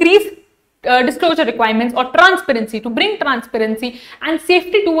increase disclosure requirements or transparency, to bring transparency and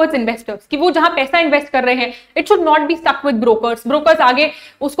safety towards investors, कि वो जहां पैसा invest कर रहे हैं, it should not be stuck with brokers. Brokers आगे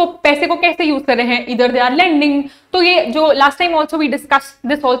उसको पैसे को कैसे यूज कर रहे हैं, either they are lending. तो ये जो last time also we discussed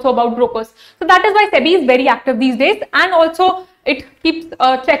this also about brokers. So that is why SEBI is very active these days, and also it keeps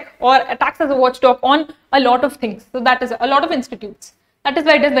a check or acts as a watchdog on a lot of things. So that is a lot of institutes. That is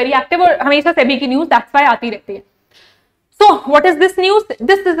why it is very active. और हमेशा SEBI की news that's why आती रहती है. So what is this news?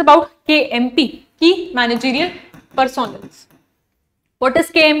 This is about KMP, Key Managerial Personals. What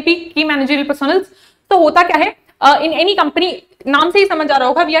is KMP, Key Managerial Personals? तो होता क्या है? In any company, नाम से ही समझ आ रहा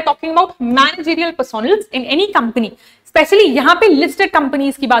होगा, we are talking about managerial personals in any company. Especially यहाँ पे listed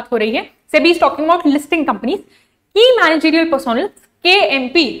companies की बात हो रही है. SEBI is talking about listing companies. Key managerial personals,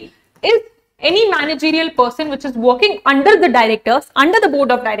 KMP, is any managerial person which is working under the directors, under the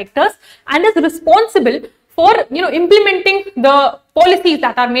board of directors, and is responsible for implementing the policies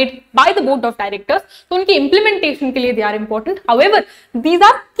that are made by the board of directors. So उनकी implementation के लिए they are important. However, these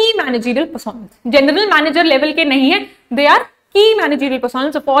are key managerial personals. General manager level के नहीं है, they are key managerial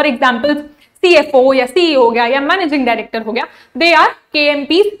personals. So for example, CFO या CEO हो गया या managing director हो गया, they are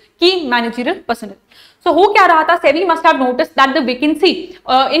KMPs, key managerial personnel. So हो क्या रहा था? SEBI must have noticed that the vacancy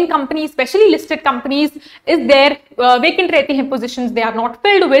in companies, especially listed companies, is there. Vacant रहती हैं positions, they are not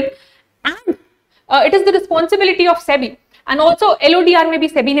filled with, and it is the responsibility of SEBI, and also LODR में भी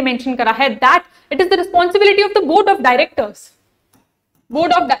SEBI ने mention करा है that it is the responsibility of the board of directors.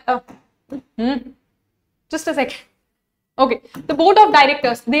 Just a second. Okay, the board of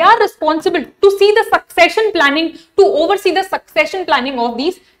directors, they are responsible to see the succession planning, to oversee the succession planning of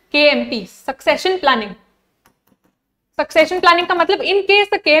these KMPs. Succession planning का मतलब in case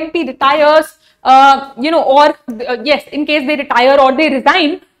the KMP retires, or yes, in case they retire or they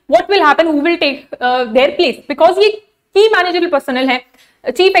resign, what will happen? Who will take their place? Because ये key managerial personnel है,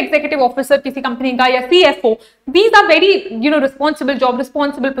 chief executive officer किसी company का या CFO. These are very responsible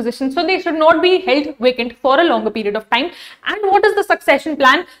positions, so they should not be held vacant for a longer period of time. And what is the succession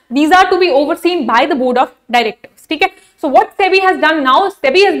plan? These are to be overseen by the board of directors. ठीक है? So what SEBI has done now?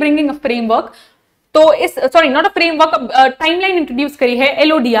 SEBI is bringing a framework. तो इस not a framework, timeline introduce करी है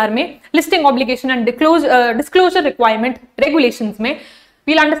LODR में, listing obligation and disclosure requirement regulations में.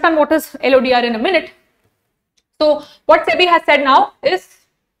 We'll understand what is LODR in a minute. So what SEBI has said now is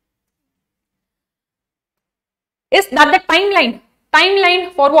that the timeline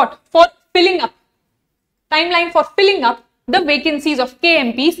timeline for what? For filling up. Timeline for filling up the vacancies of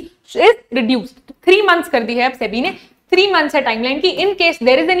KMPs is reduced. 3 months कर दी है अब सेबी ने. 3 months है timeline की. In case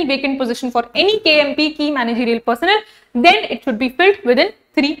there is any vacant position for any KMP, key managerial personnel, then it should be filled within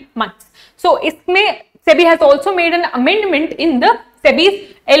 3 months. So इसमें SEBI has also made an amendment in the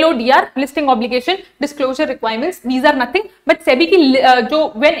SEBI's LODR, listing obligation disclosure requirements. These are nothing but SEBI की जो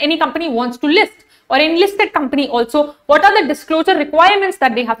when any company wants to list or in listed company also, what are the disclosure requirements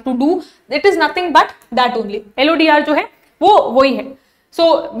that they have to do? It is nothing but that only. LODR जो है वो वही है. So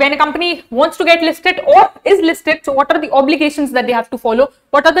when a company wants to get listed or is listed, so what are the obligations that they have to follow?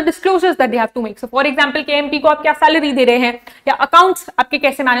 What are the disclosures that they have to make? So for example, KMP को आप क्या salary दे रहे हैं या accounts आपके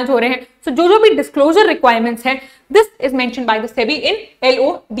कैसे manage हो रहे हैं? So जो भी disclosure requirements हैं, this is mentioned by the SEBI in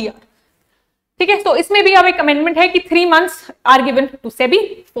LODR. ठीक है, so इसमें भी अब एक amendment है कि 3 months are given to SEBI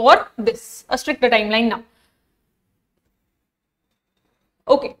for this, a stricter timeline now.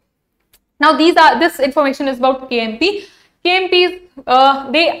 Okay. Now this information is about KMP. KMPs,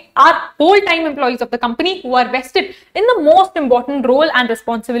 they are whole-time employees of the company who are vested in the most important role and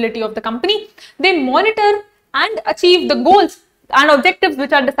responsibility of the company. They monitor and achieve the goals and objectives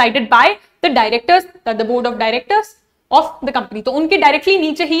which are decided by the directors, the board of directors of the company. तो उनके directly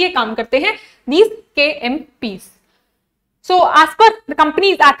नीचे ही ये काम करते हैं these KMPs. So as per the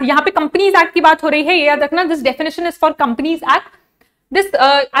Companies Act, यहाँ पे Companies Act की बात हो रही है, ये याद रखना. This definition is for Companies Act. This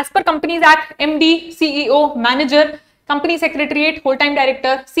as per Companies Act, MD, CEO, manager, company secretariat, whole-time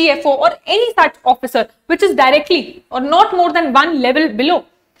director, CFO or any such officer which is directly or not more than one level below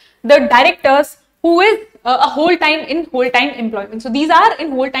the directors who is a whole-time employment. So these are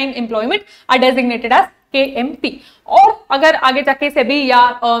in whole-time employment are designated as KMP. और अगर आगे जाके SEBI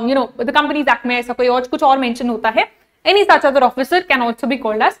या the Companies Act में ऐसा कोई और कुछ और mention होता है, any such other officer can also be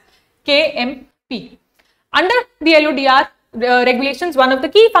called as KMP. Under the LODR regulations, one of the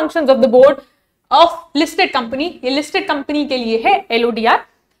key functions of the board of listed company, ये listed company के लिए है LODR,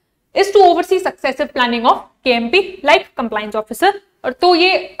 is to oversee successive planning of KMP like compliance officer. और तो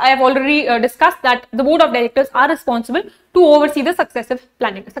ये I have already discussed that the board of directors are responsible to oversee the successive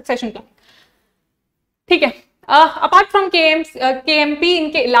planning, succession planning. ठीक है. Apart from KMP,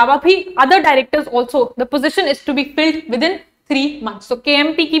 इनके अलावा भी other directors also the position is to be filled within 3 months. So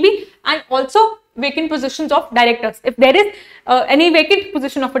KMP की भी and also vacant positions of directors. If there is any vacant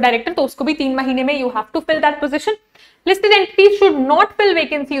position of a director, तो उसको भी 3 महीने में you have to fill that position. Listed entities should not fill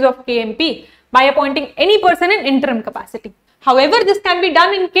vacancies of KMP by appointing any person in interim capacity. However, this can be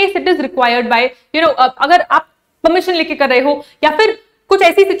done in case it is required by, अगर आप permission लेके कर रहे हो या फिर कुछ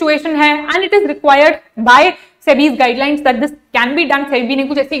ऐसी situation है and it is required by SEBI's guidelines that this can be done. SEBI ने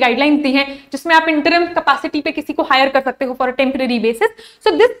कुछ ऐसी guidelines दी हैं जिसमें आप interim capacity पे किसी को hire कर सकते हो for a temporary basis.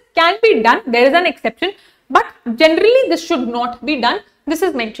 So this can be done. There is an exception, but generally this should not be done. This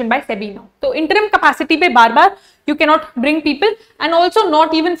is mentioned by SEBI now. So interim capacity पे बार-बार you cannot bring people and also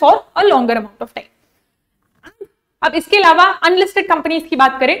not even for a longer amount of time. अब इसके अलावा unlisted companies की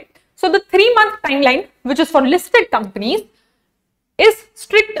बात करें, so the 3-month timeline which is for listed companies is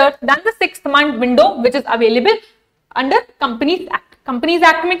stricter than the 6-month window which is available under Companies Act. Companies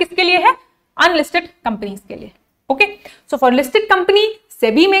Act में किसके लिए है? Unlisted companies के लिए. Okay. So for listed company,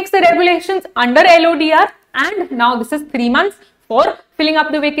 SEBI makes the regulations under LODR and now this is 3 months for filling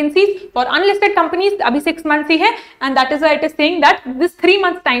up the vacancies. For unlisted companies अभी 6 months ही है and that is why it is saying that this 3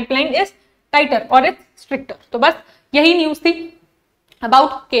 months timeline is tighter or it's stricter. तो बस यही news थी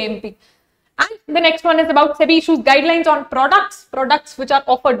about KMP. And the next one is about SEBI issues guidelines on products which are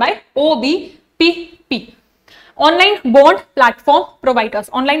offered by OBPP. Online bond platform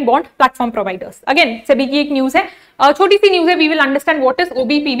providers. Again, SEBI की एक news है, छोटी सी news है. We will understand what is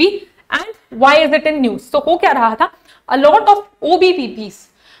OBPP and why is it in news. So हो क्या रहा था? A lot of OBPPs,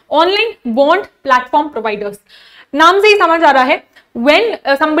 online bond platform providers. नाम से ही समझ आ रहा है. When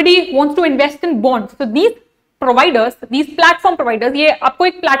somebody wants to invest in bonds, so these providers, these platform providers, ये आपको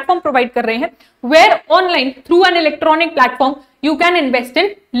एक platform provide कर रहे हैं where online through an electronic platform you can invest in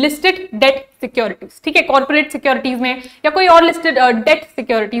listed debt securities. ठीक है, corporate securities में या कोई और listed debt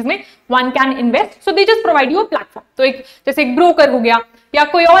securities में one can invest. So they just provide you a platform. तो एक जैसे एक broker हो गया या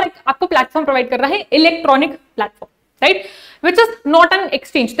कोई और आपको platform provide कर रहा है, electronic platform, right? Which is not an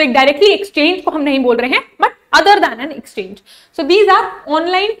exchange. तो एक directly exchange को हम नहीं बोल रहे हैं, but other than an exchange. So these are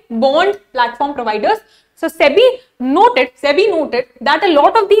online bond platform providers. So SEBI noted that a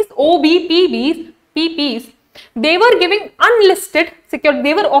lot of these OBPPs, they were giving unlisted security,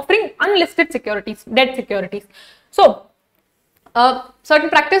 they were offering unlisted securities, debt securities. So certain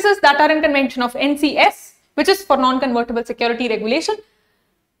practices that are in convention of NCS, which is for non-convertible security regulation.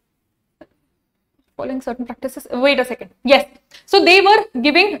 following certain practices. Wait a second. Yes. So they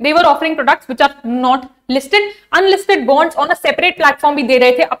were offering products which are not listed. Unlisted bonds on a separate platform भी दे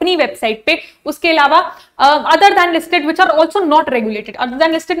रहे थे अपनी website पे. उसके अलावा other than listed which are also not regulated. Other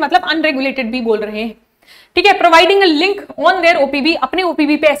than listed मतलब unregulated भी बोल रहे हैं. ठीक है. Providing a link on their OPB, अपने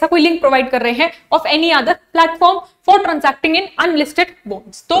OPB पे ऐसा कोई लिंक प्रोवाइड कर रहे हैं of any other platform for transacting in unlisted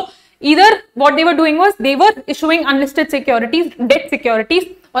bonds. तो either what they were doing was they were issuing unlisted securities, debt securities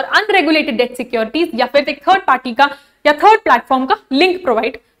और unregulated debt securities या फिर एक थर्ड पार्टी का या थर्ड प्लेटफॉर्म का लिंक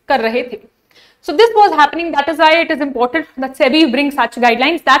प्रोवाइड कर रहे थे. So this was happening. That is why it is important that SEBI brings such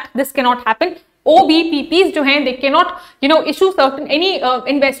guidelines that this cannot happen. OBPPs जो हैं they cannot issue certain any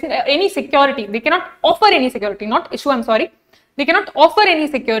investment any security. They cannot offer any security, not issue. I'm sorry. They cannot offer any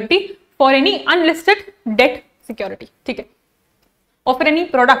security for any unlisted debt security. ठीक है. Offer any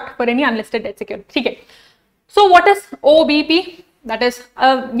product for any unlisted debt security. ठीक है. So what is OBP? That is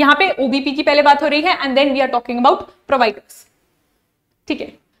यहाँ पे OBP की पहले बात हो रही है and then we are talking about providers. ठीक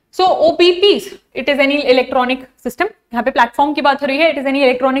है. So OBPs, it is any electronic system. यहाँ पे प्लेटफॉर्म की बात हो रही है. It is any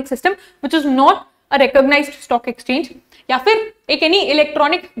electronic system which is not a recognized stock exchange या फिर एक any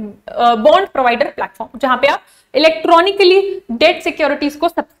electronic bond provider platform जहाँ पे आप electronically debt securities को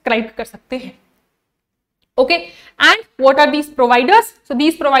subscribe कर सकते हैं. Okay, and what are these providers? So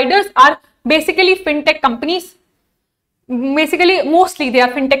these providers are basically fintech companies. Basically, mostly they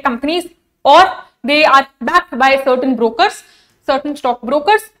are fintech companies or they are backed by certain brokers, certain stock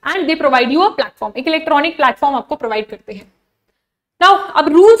brokers, and they provide you a platform. एक electronic platform आपको provide करते हैं. Now,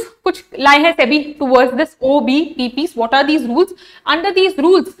 अब rules कुछ लाए हैं SEBI towards this OBPPs. What are these rules? Under these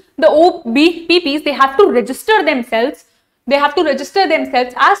rules, the OBPPs they have to register themselves. They have to register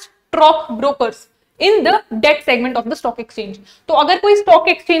themselves as stock brokers in the debt segment of the stock exchange. तो अगर कोई stock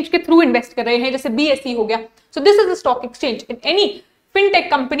exchange के through invest कर रहे हैं जैसे BSE हो गया, so this is a stock exchange. In any fintech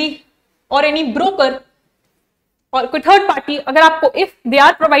company or any broker और कोई third party अगर आपको if they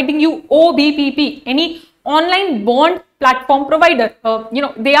are providing you OBPP, any online bond platform provider,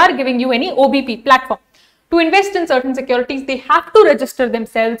 they are giving you any OBP platform to invest in certain securities, they have to register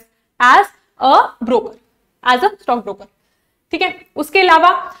themselves as a broker, as a stock broker. ठीक है. उसके अलावा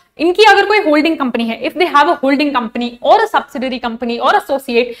इनकी अगर कोई holding company है, if they have a holding company और a subsidiary company और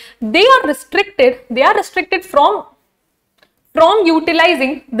associate, they are restricted from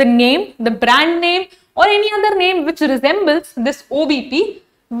utilising the name, the brand name or any other name which resembles this OBP,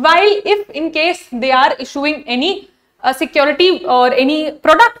 while if in case they are issuing any security or any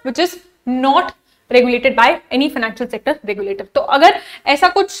product which is not regulated by any financial sector regulator. तो अगर ऐसा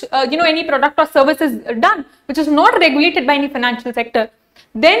कुछ any product or service is done which is not regulated by any financial sector,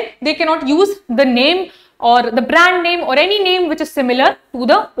 then they cannot use the name or the brand name or any name which is similar to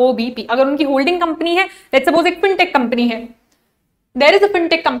the OBP. अगर उनकी holding company है, let's suppose एक fintech company है, there is a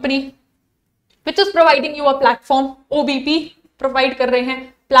fintech company which is providing you a platform, OBP provide कर रहे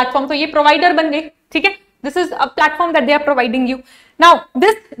हैं platform, तो ये provider बन गए. ठीक है. This is a platform that they are providing you. Now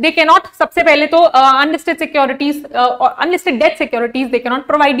this they cannot, सबसे पहले तो unlisted securities or unlisted debt securities they cannot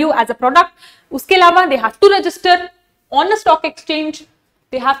provide you as a product. उसके अलावा they have to register on a stock exchange.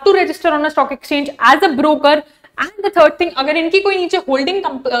 They have to register on a stock exchange as a broker. And the third thing, अगर इनकी कोई नीचे holding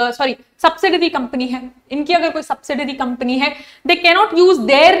subsidiary company है, इनकी अगर कोई subsidiary company है, they cannot use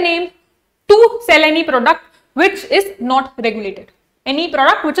their name to sell any product which is not regulated. Any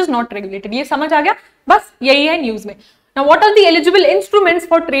product which is not regulated. ये समझ आ गया? बस यही है न्यूज में. Now what are the eligible instruments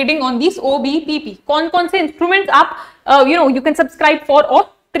for trading on these OBPP? कौन-कौन से instruments आप you can subscribe for or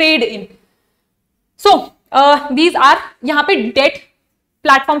trade in? So these are, यहाँ पे debt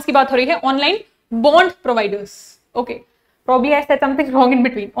platforms की बात हो रही है, online bond providers. Okay, probably I said something wrong in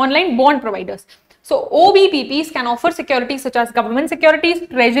between. Online bond providers. So OBPPs can offer securities such as government securities,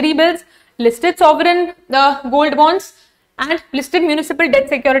 treasury bills, listed sovereign gold bonds, and listed municipal debt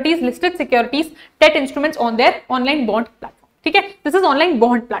securities, listed securities, debt instruments on their online bond platform. ठीक है. This is online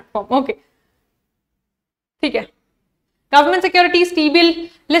bond platform. Okay. ठीक है. Government securities, T-bill,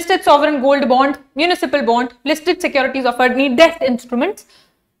 listed sovereign gold bond, municipal bond, listed securities offered need debt instruments.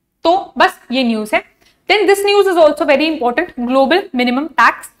 तो बस ये news है. Then this news is also very important. Global minimum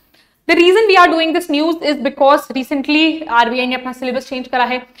tax. The reason we are doing this news is because recently RBI ने अपना syllabus change करा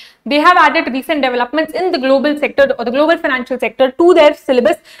है. They have added recent developments in the global sector or the global financial sector to their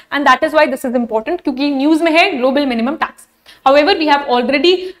syllabus, and that is why this is important. क्योंकि news में है global minimum tax. However, we have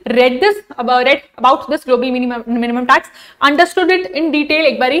already read about this global minimum tax, understood it in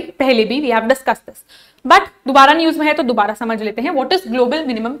detail एक बारी पहले भी, we have discussed this. But दोबारा news में है तो दोबारा समझ लेते हैं what is global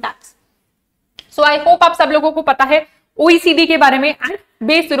minimum tax. So I hope आप सब लोगों को पता है OECD के बारे में and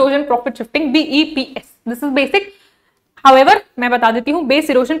base erosion profit shifting, BEPS. This is basic. However, मैं बता देती हूँ base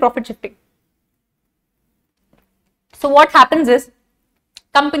erosion profit shifting. So what happens is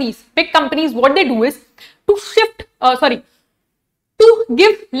companies, big companies, what they do is to shift, to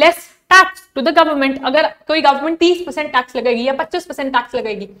give less tax to the government. अगर कोई government 30% tax लगेगी या 25% tax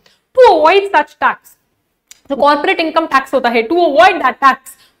लगेगी, to avoid such tax, जो corporate income tax होता है, to avoid that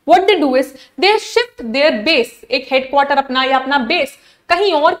tax, what they do is they shift their base, एक headquarter अपना या अपना base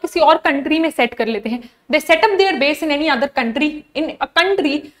कहीं और किसी और कंट्री में सेट कर लेते हैं. दे set up there base in any other country, in a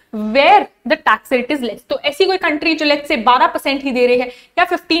country where the tax rate is less. तो ऐसी कोई कंट्री जो लेट्स से 12% ही दे रही है या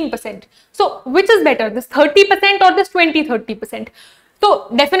 15%. So which is better, this 30% और this 20-30%? So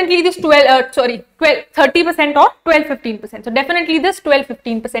definitely this 30% or 12-15%. So definitely this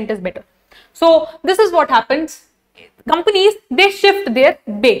 12-15% is better. So this is what happens. Companies, they shift their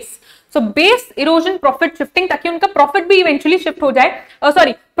base. So base erosion profit shifting, ताकि उनका profit भी eventually shift हो जाए.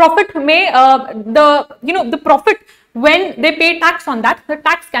 Profit में the profit when they pay tax on that, the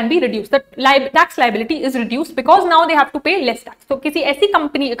tax can be reduced. The tax liability is reduced because now they have to pay less tax. So किसी ऐसी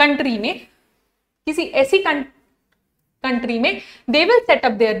country में they will set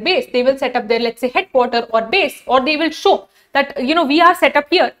up their base, they will set up their, let's say, headquarter or base, or they will show that we are set up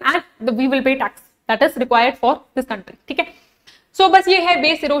here and we will pay tax that is required for this country. ठीक है. So बस ये है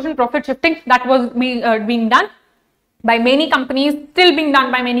base erosion profit shifting that was being done by many companies, still being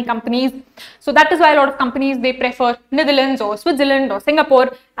done by many companies. So that is why a lot of companies, they prefer Netherlands or Switzerland or Singapore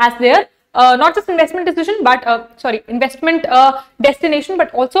as their not just investment decision, but investment destination,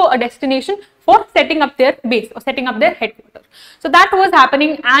 but also a destination for setting up their base or setting up their headquarters. So that was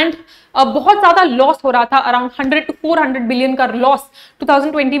happening, and बहुत ज़्यादा loss हो रहा था, around 100 to 400 billion का loss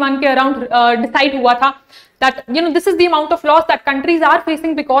 2021 के around decide हुआ था. That this is the amount of loss that countries are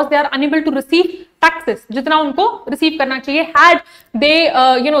facing because they are unable to receive taxes जितना उनको receive करना चाहिए had they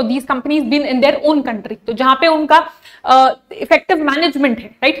these companies been in their own country. तो जहाँ पे उनका effective management है,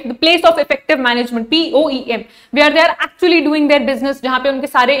 right, the place of effective management, POEM, where they are actually doing their business, जहाँ पे उनके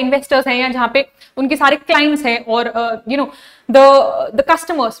सारे investors हैं या जहाँ पे उनके सारे clients हैं और the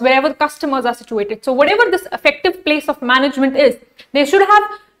customers, wherever the customers are situated. So whatever this effective place of management is, they should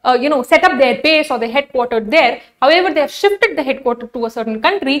have set up their base or their headquarter there. However, they have shifted the headquarter to a certain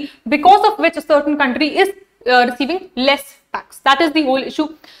country, because of which a certain country is receiving less tax. That is the whole issue,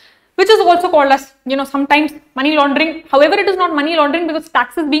 which is also called as sometimes money laundering. However, it is not money laundering because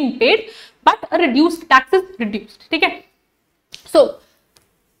tax is being paid, but a reduced tax is reduced. Okay. So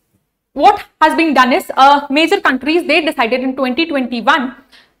what has been done is major countries, they decided in 2021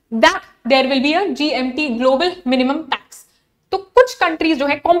 that there will be a GMT, global minimum tax. तो कुछ countries जो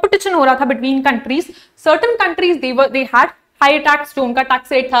है competition हो रहा था between countries. Certain countries they had higher tax, जो उनका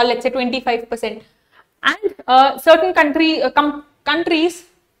tax rate था let's say 25%, and certain countries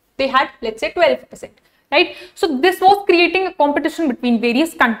they had let's say 12%, right? So this was creating a competition between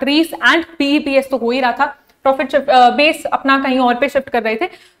various countries, and PEPS तो हो ही रहा था, profit base अपना कहीं और पे शिफ्ट कर रहे थे.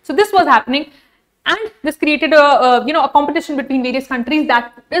 So this was happening, and this created a competition between various countries.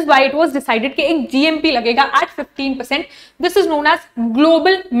 That is why it was decided कि एक GMP लगेगा at 15%. This is known as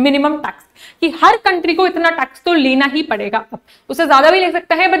global minimum tax, कि हर कंट्री को इतना टैक्स तो लेना ही पड़ेगा, उससे ज्यादा भी ले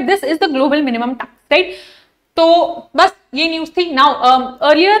सकता है, but this is the global minimum tax, right? तो बस ये न्यूज थी. Now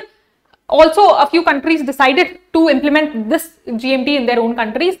earlier also a few countries decided to implement this GMT in their own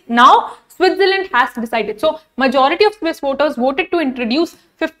countries. Now Switzerland has decided. So majority of Swiss voters voted to introduce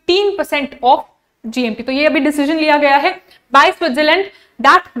 15% of GMT. तो ये अभी decision लिया गया है by Switzerland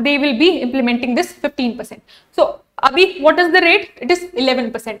that they will be implementing this 15%. So अभी what is the rate? It is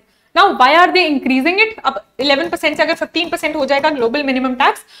 11%. Now why are they increasing it? अब 11% से अगर 15% हो जाएगा global minimum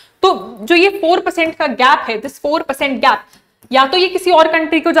tax, तो जो ये 4% का gap है, this 4% gap, या तो ये किसी और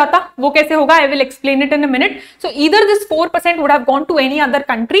कंट्री को जाता, वो कैसे होगा? I will explain it in a minute. So either this 4% would have gone to any other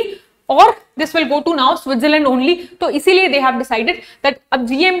country, or this will go to now Switzerland only. तो इसीलिए they have decided that अब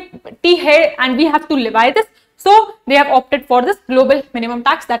GMT है and we have to live by this. So they have opted for this global minimum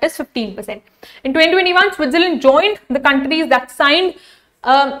tax, that is 15%. In 2021, Switzerland joined the countries that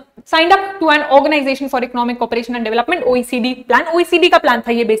signed up to an Organization for Economic Cooperation and Development, OECD plan. OECD का plan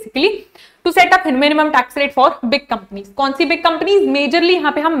था ये basically to set up minimum tax rate for big companies. कौन सी big companies? Majorly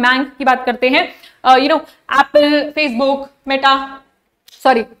यहाँ पे हम bank की बात करते हैं, Apple, Facebook, Meta,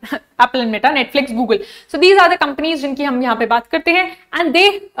 Apple and Meta, Netflix, Google. So these are the companies जिनकी हम यहाँ पे बात करते हैं, and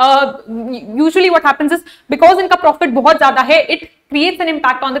they usually what happens is because इनका profit बहुत ज़्यादा है, it creates an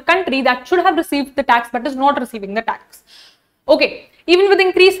impact on the country that should have received the tax but is not receiving the tax. Okay, even with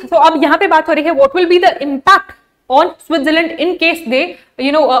increase. So अब यहाँ पे बात हो रही है what will be the impact on Switzerland in case they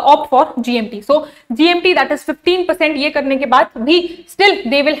opt for GMT. So GMT, that is 15%, ये करने के बाद भी still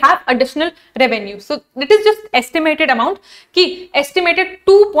they will have additional revenue. So it is just estimated amount कि estimated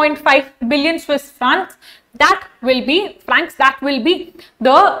 2.5 billion Swiss francs that will be francs, that will be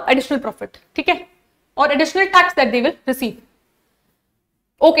the additional profit, ठीक है, और additional tax that they will receive.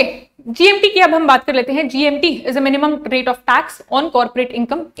 Okay, GMT की अब हम बात कर लेते हैं. GMT is a minimum rate of tax on corporate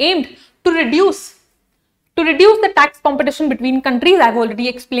income aimed to reduce the tax competition between countries. I've already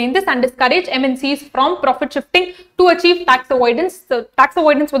explained this, and discourage MNCs from profit shifting to achieve tax avoidance. So tax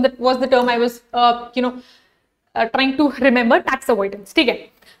avoidance was the term I was trying to remember. Tax avoidance, ठीक है.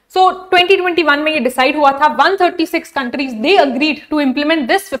 So 2021 में ये decide हुआ था. 136 countries they agreed to implement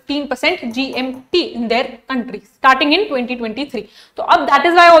this 15% GMT in their countries starting in 2023. तो अब that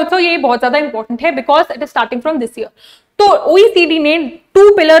is why also ये बहुत ज्यादा important है because it is starting from this year. तो OECD ने 2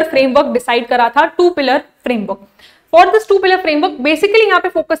 पिलर फ्रेमवर्क डिसाइड करा था. 2 pillar framework. For this 2 pillar framework basically यहाँ पे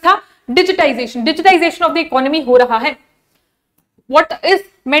फोकस था डिजिटाइजेशन ऑफ द इकोनॉमी हो रहा है. What is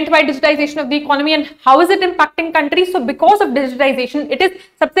meant by digitization of the economy and how is it impacting countries? So because of digitization, it is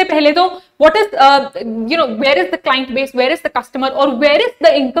सबसे पहले तो what is where is the client base, where is the customer, or where is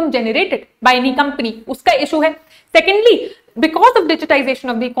the income generated by any company, उसका issue है. Secondly, because of digitization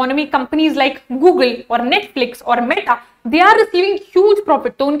of the economy, companies like Google or Netflix or Meta, they are receiving huge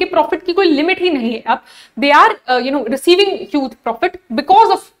profit. तो उनके profit की कोई limit ही नहीं है अब. They are receiving huge profit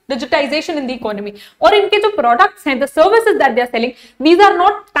because of digitization in the economy. और इनके जो products हैं, the services that they are selling, these are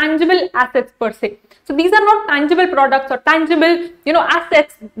not tangible assets per se. So these are not tangible products or tangible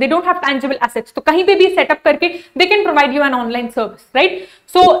assets. They don't have tangible assets. तो कहीं पे भी setup करके they can provide you an online service, right?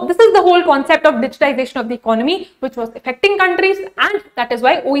 So this is the whole concept of digitization of the economy, which was affecting countries, and that is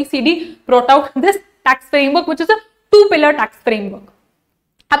why OECD brought out this tax framework, which is a 2-pillar tax framework.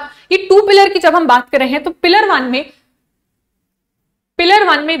 अब ये 2 pillar की जब हम बात कर रहे हैं तो पिलर वन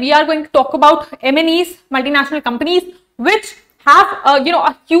में we are going to talk about MNEs, multinational companies, which have a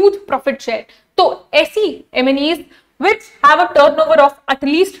huge profit share. तो ऐसी MNEs which have a turnover of at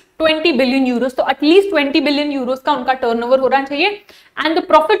least 20 billion euros. तो at least 20 billion euros का उनका turnover होना चाहिए, and the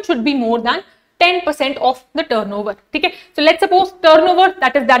profit should be more than 10% of the turnover. ठीक है. So let's suppose turnover,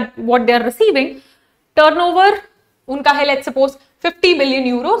 that is that what they are receiving. Turnover उनका है let's suppose 50 billion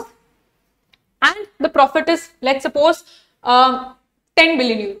euros, and the profit is let's suppose 10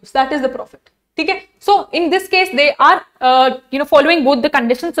 billion euros. That is the profit. ठीक है. So in this case they are following both the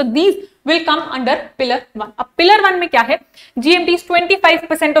conditions. So these will come under pillar 1. अब pillar 1 में क्या है? GMT is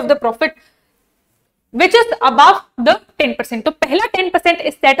 25% of the profit which is above the 10%. तो पहला 10%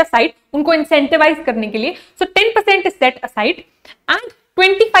 is set aside उनको incentivize करने के लिए. So 10% is set aside and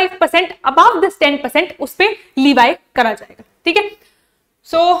 25% above this 10% उस पे levi करा जाएगा. ठीक है.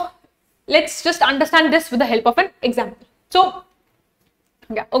 So let's just understand this with the help of an example. So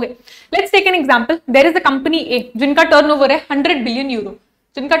yeah, okay. Let's take an example. There is a company A जिनका turnover है 100 billion euro.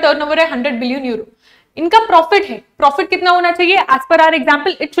 जिनका turnover है 100 billion euro. इनका profit है. Profit कितना होना चाहिए? As per our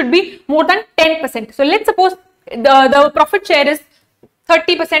example, it should be more than 10%. So let's suppose the profit share is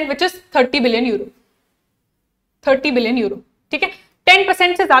 30%, which is 30 billion euro. 30 billion euro. ठीक है.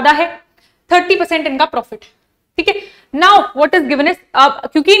 10% से ज्यादा है. 30% इनका profit. ठीक है. Now what is given is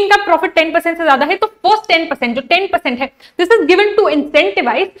क्योंकि इनका profit 10% से ज्यादा है तो first 10% जो 10% है this is given to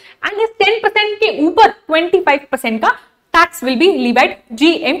incentivize, and इस 10% के ऊपर 25% का tax will be levied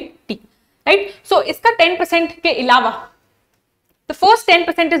GMT, right? So इसका 10% के अलावा the first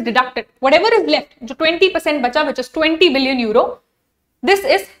 10% is deducted, whatever is left जो 20% बचा which is 20 billion euro, this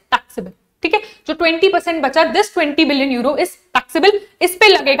is taxable. ठीक है. जो 20% बचा this 20 billion euro is taxable. इस पे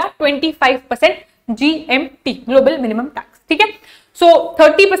लगेगा 25% GMT, global minimum tax. ठीक है. So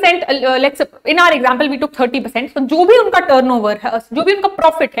 30%, let's in our example we took 30%. So जो भी उनका turnover है, जो भी उनका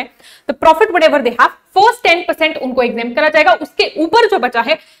profit है, the profit whatever they have, first 10% उनको exempt करा जाएगा. उसके ऊपर जो बचा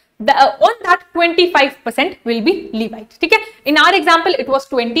है on that 25% will be levied. ठीक है. In our example it was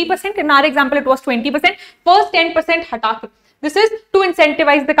 20%. In our example it was 20%. First 10% हटा के, this is to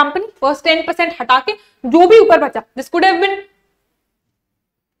incentivize the company. First 10% हटा के जो भी ऊपर बचा, this could have been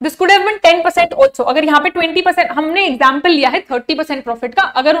 10% also. अगर यहाँ पे 20%, हमने एग्जाम्पल लिया है 30% प्रॉफिट का,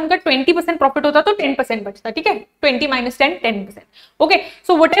 अगर उनका 20% प्रॉफिट होता तो 10% बचता. ठीक है. 20 minus 10, 10%. Okay.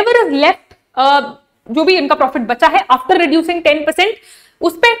 So whatever is left, जो भी इनका प्रॉफिट बचा है आफ्टर रिड्यूसिंग 10%,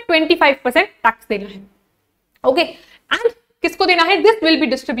 उस पे 25% टैक्स देना है. ओके. एंड किसको देना है? This will be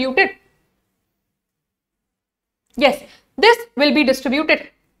distributed. Yes, this will be distributed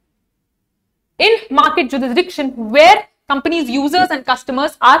in market jurisdiction where companies, users and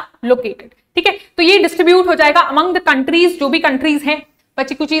customers are located. ठीक है. तो ये डिस्ट्रीब्यूट हो जाएगा अमंग द कंट्रीज, जो भी कंट्रीज हैं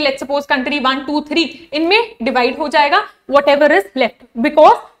बची कुची, लेट्स सपोज कंट्री 1, 2, 3, इनमें डिवाइड हो जाएगा whatever is left,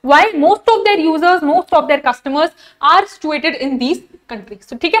 because why most of their users, most of their customers are situated in these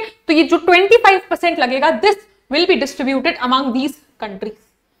countries. ठीक है. तो ये जो 25% लगेगा this will be distributed among these countries.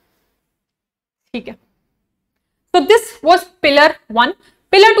 ठीक है. तो दिस वाज पिलर 1।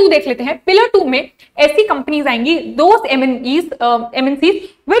 पिलर 2 देख लेते हैं। पिलर 2 में ऐसी कंपनीज आएंगी, दोस MNCs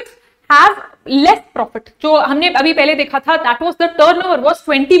which have less profit. जो हमने अभी पहले देखा था, that was the turnover was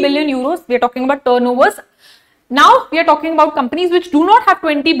 20 billion Euros. We are talking about turnovers. Now we are talking about companies which do not have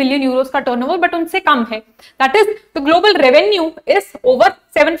 20 billion Euros का टर्नओवर, बट उनसे कम है। That is the global revenue is over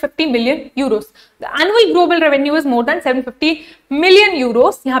 750 million Euros. The annual global revenue is more than 750 million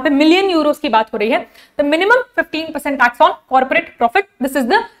Euros. यहाँ पे million Euros की बात हो रही है। The minimum 15% tax on corporate profit, this is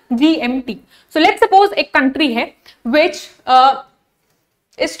the GMT। So let's suppose एक country है which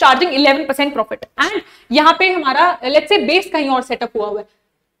is charging 11% profit, and यहाँ पे हमारा लेट्स से बेस कहीं और सेटअप हुआ हुआ है,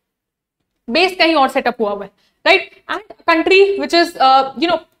 बेस कहीं और सेटअप हुआ हुआ है, right. And country which is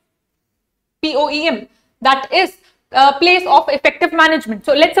POEM, that is place of effective management.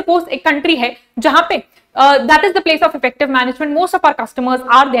 So let's suppose एक country है जहां पे that is the place of effective management, most of our customers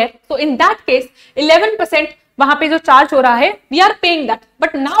are there. So in that case 11% वहां पे जो charge हो रहा है, we are paying that.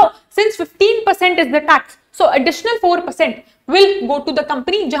 But now since 15% is the tax, so additional 4% will go to the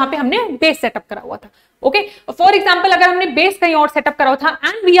company जहां पे हमने base setup करा हुआ था। ओके, फॉर एग्जाम्पल अगर हमने बेस कहीं और सेटअप करा हुआ था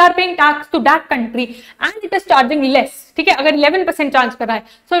and we are paying tax to that country and it is charging less, ठीक है, अगर 11% चार्ज कर रहा है,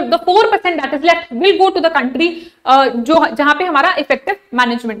 so the 4% that is left will go to the country जो जहां पे हमारा इफेक्टिव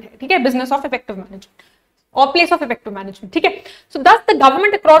मैनेजमेंट है, ठीक है, बिजनेस ऑफ इफेक्टिव मैनेजमेंट और प्लेस ऑफ इफेक्टिव मैनेजमेंट, ठीक है। सो दस the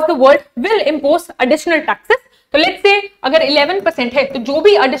government across the world will impose additional taxes. तो लेट्स से अगर 11% है तो जो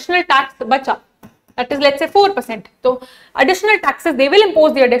भी एडिशनल टैक्स बचा, that is let's say 4%, so additional taxes, they will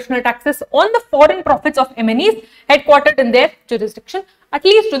impose the additional taxes on the foreign profits of MNEs headquartered in their jurisdiction at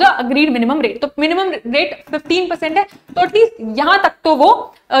least to the agreed minimum rate. तो minimum rate 15% है, तो at least यहाँ तक तो वो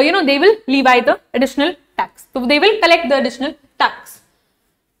they will levy the additional tax, so they will collect the additional tax.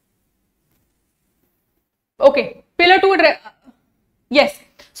 Okay, pillar 2 yes.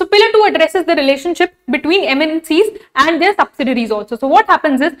 So pillar 2 addresses the relationship between MNCs and their subsidiaries also. So what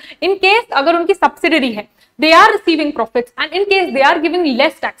happens is, in case अगर उनकी subsidiary है, they are receiving profits, and in case they are giving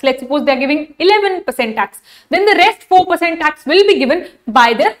less tax, let's suppose they are giving 11% tax, then the rest 4% tax will be given by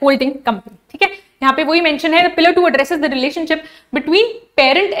their holding company, ठीक है। यहाँ पे वही mention है, pillar 2 addresses the relationship between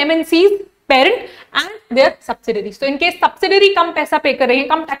parent MNCs, parent and their subsidiaries. So in case subsidiary कम पैसा पे कर रही है,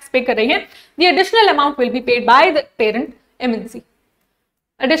 कम tax पे कर रही है, the additional amount will be paid by the parent MNC.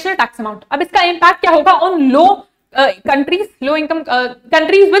 Additional tax amount. अब इसका इंपैक्ट क्या होगा on low countries, low income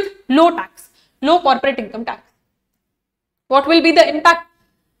countries with low tax, low corporate income tax. What will be the impact?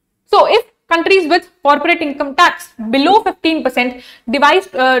 So if countries with corporate income tax below 15%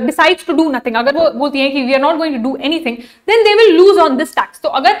 decides to do nothing, अगर वो बोलती है कि we are not going to do anything, then they will lose on this tax. तो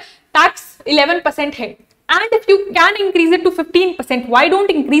अगर tax 11% है and if you can increase it to 15%, why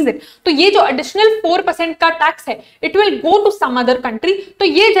don't increase it? तो ये जो additional 4% का tax है, it will go to some other country. तो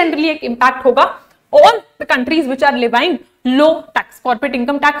ये generally एक impact होगा on the countries which are levying low tax, corporate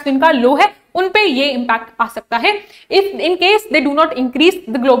income tax जिनका low है, उन पे ये impact आ सकता है। If in case they do not increase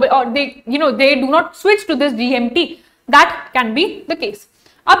the global or they do not switch to this GMT, that can be the case.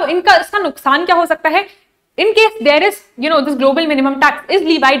 अब इसका नुकसान क्या हो सकता है? In case there is, this global minimum tax is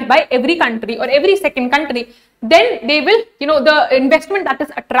levied by every country or every second country, then they will, the investment that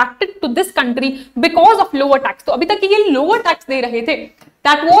is attracted to this country because of lower tax. तो अभी तक ये lower tax दे रहे थे,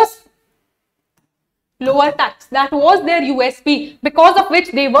 that was lower tax, that was their USP, because of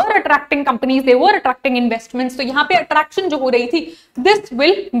which they were attracting companies, they were attracting investments. तो यहाँ पे attraction जो हो रही थी, this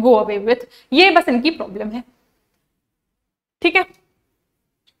will go away with. ये बस इनकी प्रॉब्लम है, ठीक है।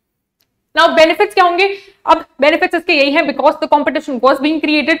 Now benefits क्या होंगे? अब benefits इसके यही है, because the competition was being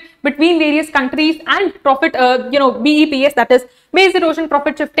created between various countries and profit, BEPS, that is base erosion,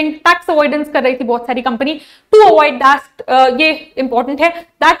 profit shifting, tax avoidance कर रही थी बहुत सारी कंपनी। To avoid that, ये important है,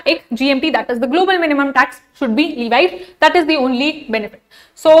 that एक GMT, that is the global minimum tax, should be levied. That is the only benefit.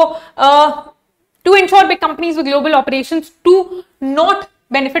 So to ensure big companies with global operations to not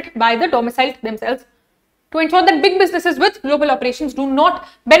benefit by the domicile themselves. To ensure that big businesses with global operations do not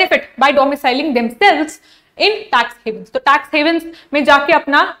benefit by domiciling themselves in tax havens. So tax havens में जाके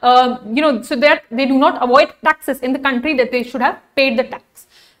अपना so that they do not avoid taxes in the country that they should have paid the tax.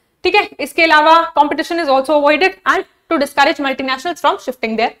 ठीक है। इसके अलावा competition is also avoided and to discourage multinationals from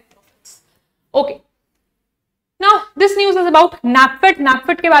shifting their profits. Okay. Now this news is about NAPFID.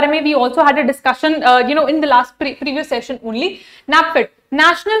 NAPFID के बारे में we also had a discussion in the last previous session only. NAPFID,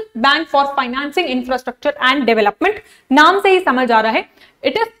 National Bank for Financing Infrastructure and Development, नाम से ही समझ आ रहा है,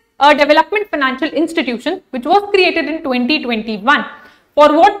 it is a development financial institution which was created in 2021. For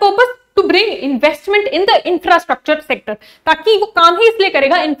what purpose? To bring investment in the infrastructure sector, ताकि वो काम ही इसलिए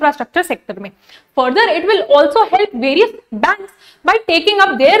करेगा इंफ्रास्ट्रक्चर सेक्टर में. Further it will also help various banks by taking up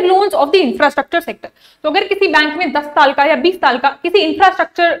there loans of the infrastructure sector. तो अगर किसी bank में 10 साल का या 20 साल का किसी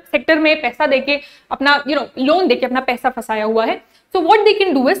इंफ्रास्ट्रक्चर सेक्टर में पैसा देके अपना लोन देके अपना पैसा फंसाया हुआ है, so what they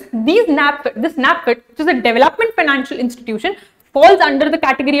can do is this NABFID, which is a development financial institution, falls under the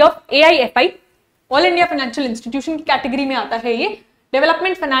category of AIFI, All India Financial Institution की कैटेगरी में आता है ये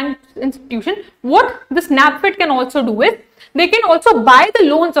development finance institution. What this NABFID can also do is they can also buy the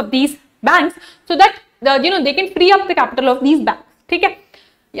loans of these banks so that they can free up the capital of these banks. ठीक है,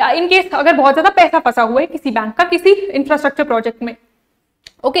 या in case अगर बहुत ज्यादा पैसा फंसा हुआ है किसी बैंक का किसी इंफ्रास्ट्रक्चर प्रोजेक्ट में.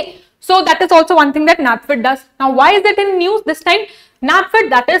 Okay, so that is also one thing that NABFID does. Now, why is it in news this time? NABFID,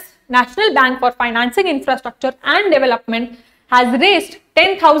 that is National Bank for Financing Infrastructure and Development, has raised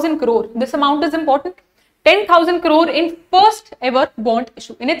 10,000 crore. This amount is important. 10,000 crore in first ever bond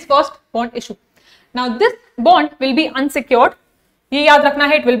issue, in its first bond issue. Now, this bond will be unsecured. ये याद रखना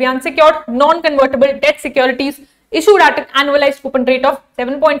है, it will be unsecured, non-convertible debt securities issued at an annualized coupon rate of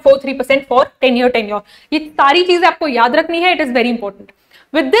 7.43% for 10-year tenure. ये सारी चीजें आपको याद रखनी है. It is very important.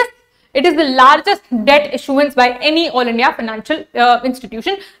 With this, it is the largest debt issuance by any All India financial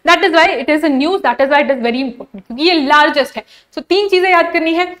institution. That is why it is in news. That is why it is very important. क्योंकि ये largest है. So तीन चीजें याद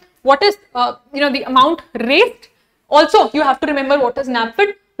करनी है. What is the amount raised? Also, you have to remember what is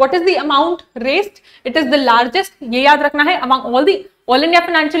NABFID. What is the amount raised? It is the largest. ये याद रखना है among all the All India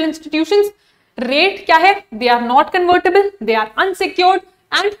financial institutions. Rate क्या है? They are not convertible. They are unsecured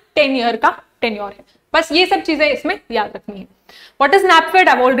and 10 year का tenure है. बस ये सब चीजें इसमें याद रखनी है. What is NABFID?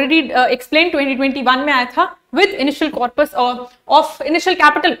 I've already explained. 2021 में आया था with initial corpus of initial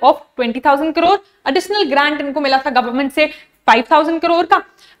capital of 20,000 crore. Additional grant इनको मिला था गवर्नमेंट से 5,000 crore का.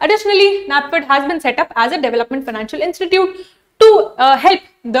 Additionally, NABFID has been set up as a development financial institute to help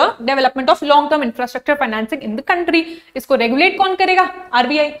the development of long-term infrastructure financing in the country. इसको regulate कौन करेगा?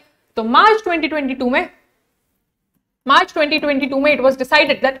 RBI. तो March 2022 में it was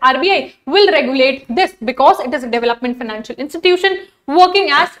decided that RBI will regulate this because it is a development financial institution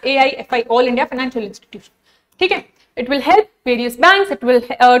working as AIFI, All India Financial Institution. ठीक है, it will help various banks. It will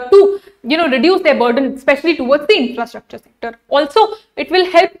to reduce their burden, especially towards the infrastructure sector. Also, it will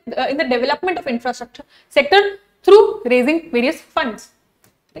help in the development of infrastructure sector through raising various funds.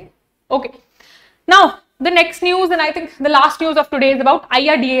 Okay, now the next news, and I think the last news of today, is about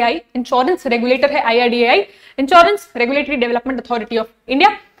IRDAI, insurance regulator है IRDAI, Insurance Regulatory Development Authority of India.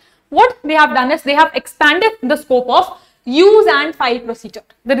 What they have done is they have expanded the scope of use and file procedure.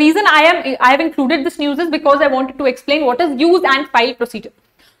 The reason I have included this news is because I wanted to explain what is use and file procedure.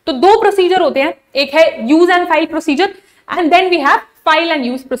 तो दो procedure होते हैं, एक है use and file procedure and then we have file and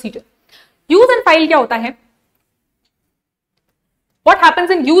use procedure. Use and file क्या होता है? What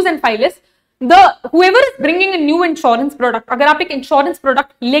happens in use and file is whoever is bringing a new insurance product, अगर आप एक insurance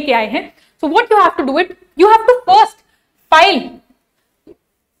product लेके आए हैं, so what you have to do it, you have to first file.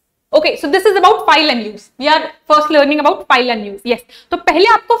 Okay, so this is about file and use. We are first learning about file and use. Yes, तो पहले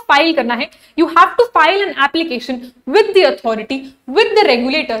आपको file करना है. You have to file an application with the authority, with the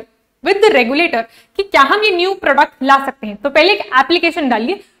regulator कि क्या हम ये new product ला सकते हैं. तो पहले एक application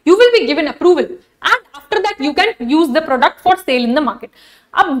डालिए. You will be given approval, and after that you can use the product for sale in the market.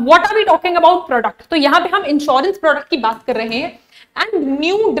 अब what are we talking about product? तो यहाँ पे हम insurance product की बात कर रहे हैं and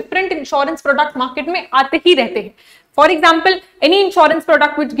new different insurance product market में आते ही रहते हैं. For example, any insurance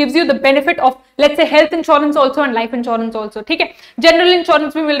product which gives you the benefit of, let's say, health insurance also and life insurance also. ठीक है, general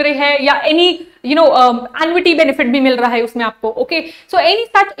insurance भी मिल रही है या any annuity benefit भी मिल रहा है उसमें आपको. Okay, so any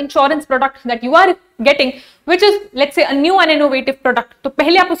such insurance product that you are getting, which is let's say a new and innovative product, तो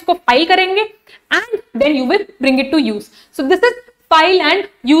पहले आप उसको file करेंगे and then you will bring it to use. So this is file and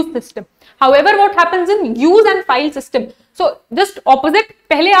use system. However, what happens in use and file system? So just opposite,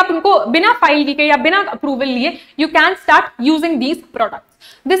 पहले आप उनको बिना file किए या बिना अप्रूवल लिए you can start using these products.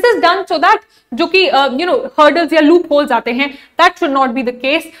 This is done so that जो कि hurdles या loop holes आते हैं, that should not be the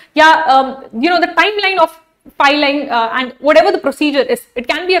case. या the timeline of filing and whatever the procedure is, it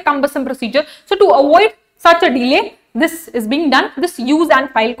can be a cumbersome procedure. So to avoid such a delay, this is being done, this use and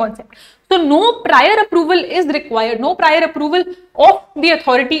file concept. So no prior approval is required. No prior approval of the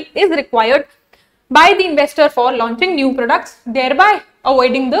authority is required by the investor for launching new products, thereby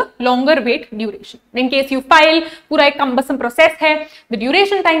avoiding the longer wait duration. In case you file, पूरा एक cumbersome process है, the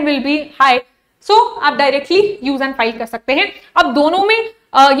duration time will be high. So आप directly use and file कर सकते हैं. अब दोनों में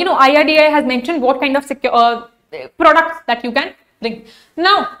IRDAI has mentioned what kind of products that you can bring.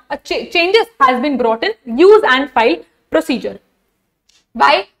 Now changes has been brought in use and file procedure.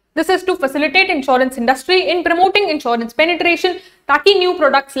 Why? This is to facilitate insurance industry in promoting insurance penetration, ताकि new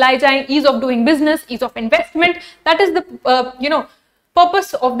products लाए जाएं, ease of doing business, ease of investment. That is the purpose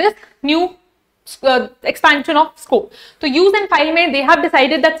of this new expansion of scope. So use and file में they have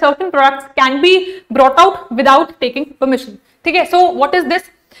decided that certain products can be brought out without taking permission. ठीक है. So what is this?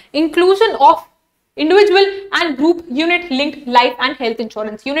 Inclusion of individual and group unit linked life and health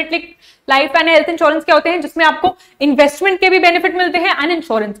insurance. Unit linked life and health insurance क्या होते हैं, जिसमें आपको investment के भी benefit मिलते हैं एंड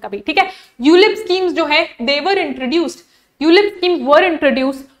इंश्योरेंस का भी. ठीक है. यूलिप स्कीम्स जो है they were introduced. ULIP schemes were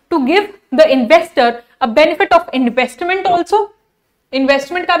introduced to give the investor a benefit of investment also.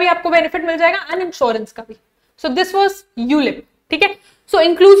 Investment का भी आपको बेनिफिट मिल जाएगा एंड इंश्योरेंस का भी. So this was ULIP. ठीक है. सो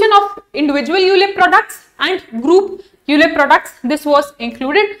inclusion of individual ULIP products and group ULIP products, this was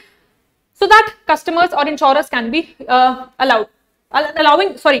included so that customers or insurers can be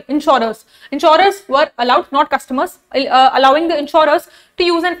insurers were allowed, not customers, allowing the insurers to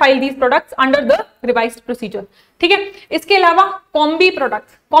use and file these products under the revised procedure. ठीक है. इसके अलावा combi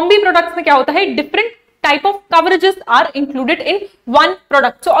products में क्या होता है, different type of coverages are included in one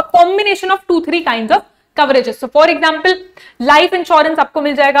product. So a combination of 2-3 kinds of coverages. So for example, life insurance आपको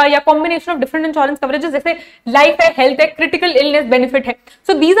मिल जाएगा, या combination of different insurance coverages, जैसे life है, health है, critical illness benefit है.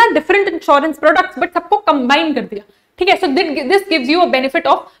 So these are different insurance products, but सबको combine कर दिया. ठीक है. So this gives you a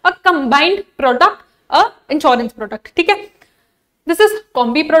benefit of a combined product, a insurance product. ठीक है. This is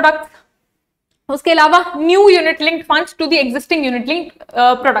combi products. उसके अलावा new unit linked funds to the existing unit linked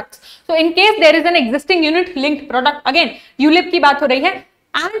products. So in case there is an existing unit linked product, again ULIP की बात हो रही है,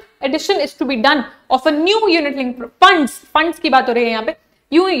 and addition is to be done of a new unit linked funds की बात हो रही है यहाँ पे,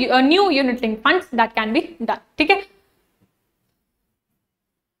 new unit linked funds that can be done. ठीक है.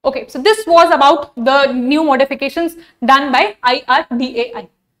 Okay, so this was about the new modifications done by IRDAI.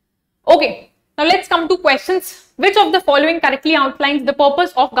 Okay. Now let's come to questions. Which of the following correctly outlines the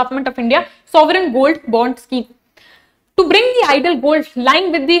purpose of Government of India sovereign gold bond scheme? To bring the idle gold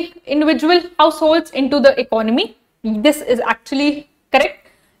lying with the individual households into the economy. This is actually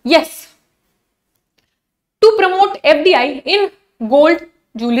correct. Yes. To promote FDI in gold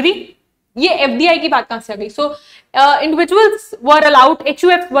jewelry. ये FDI की बात कहां से आ गई? So individuals were allowed,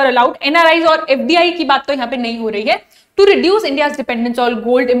 HUFs were allowed, NRIs और FDI की बात तो यहाँ पे नहीं हो रही है. To reduce India's dependence on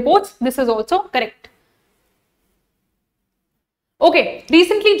gold imports. This is also correct. Okay.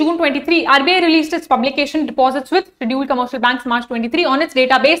 Recently, June 23, RBI released its publication deposits with scheduled commercial banks March 23 on its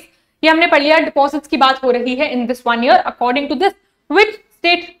database. ये हमने पढ़ लिया, deposits की बात हो रही है in this 1 year. According to this, which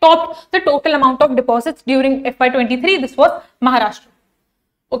state topped the total amount of deposits during FY23? This was Maharashtra.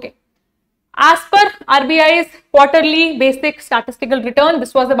 Okay. As per RBI's quarterly basic statistical return,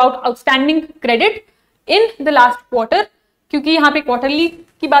 this was about outstanding credit in the last quarter, क्योंकि यहाँ पे quarterly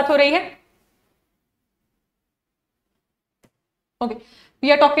की बात हो रही है. Okay,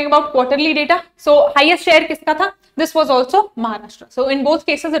 we are talking about quarterly data. So highest share किसका था? This was also Maharashtra. So in both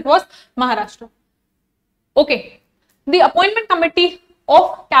cases it was Maharashtra. Okay, the appointment committee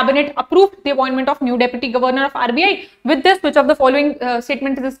of cabinet approved the appointment of new deputy governor of RBI. With this, which of the following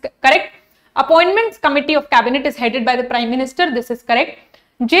statement is correct? Appointments committee of cabinet is headed by the prime minister. This is correct.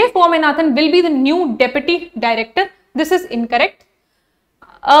 J. Swaminathan will be the new deputy director. This is incorrect.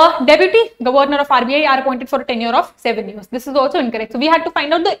 Deputy governor of RBI are appointed for a tenure of 7 years. This is also incorrect. So we had to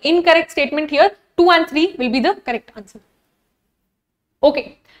find out the incorrect statement here. 2 and 3 will be the correct answer.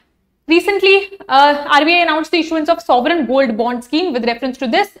 Okay. Recently, RBI announced the issuance of sovereign gold bond scheme with reference to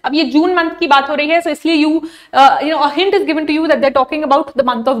this. अब ये June month की बात हो रही है, so इसलिए a hint is given to you that they're talking about the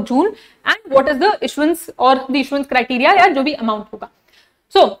month of June and what is the issuance or the issuance criteria या जो भी amount होगा.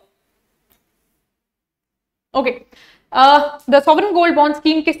 So, okay. The sovereign gold bond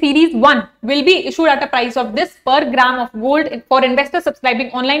scheme के series 1 will be issued at a price of this per gram of gold for investors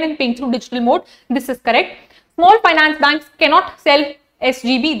subscribing online and paying through digital mode. This is correct. Small finance banks cannot sell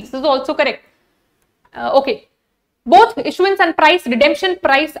SGB. This is also correct. Okay. Both issuance and price, redemption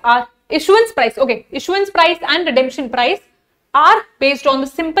price are issuance price. Okay. Issuance price and redemption price are based on the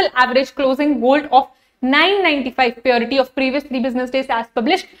simple average closing gold of 995 purity of previous 3 business days as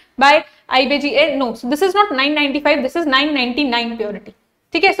published by IBGA. No, so this is not 995, this is 999 purity.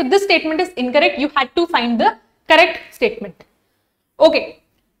 Okay, so this statement is incorrect. You had to find the correct statement. Okay,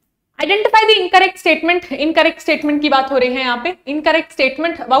 identify the incorrect statement. Incorrect statement की बात हो रही है यहाँ पे. Incorrect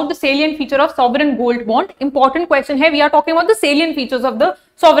statement about the salient feature of sovereign gold bond. Important question है. We are talking about the salient features of the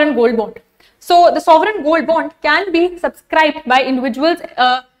sovereign gold bond. So the sovereign gold bond can be subscribed by individuals.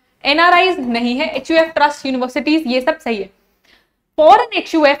 NRIs नहीं है, HUF trust universities ये सब सही है. For an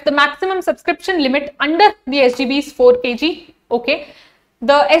HUF, the maximum subscription limit under the SGB is 4 kg. Okay,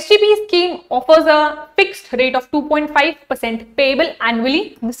 the SGB scheme offers a fixed rate of 2.5% payable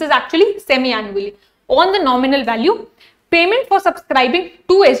annually. This is actually semi-annually on the nominal value Payment for subscribing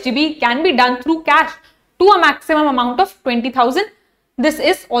to SGB can be done through cash to a maximum amount of 20,000. This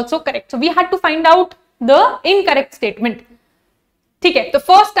is also correct. So we had to find out the incorrect statement. ठीक है, the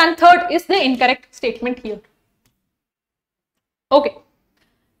first and third is the incorrect statement here. Okay.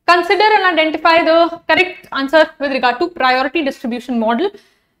 Consider and identify the correct answer with regard to priority distribution model.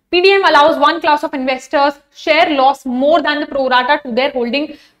 PDM allows one class of investors share loss more than the pro rata to their holding.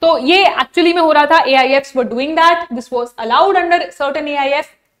 तो ये actually में हो रहा था, AIFs were doing that. This was allowed under certain AIF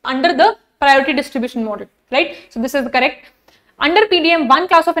under the priority distribution model, right? So this is correct. Under PDM, one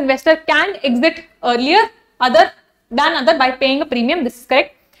class of investor can exit earlier than other by paying a premium. This is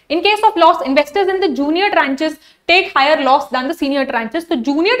correct. In case of loss, investors in the junior tranches take higher loss than the senior tranches. So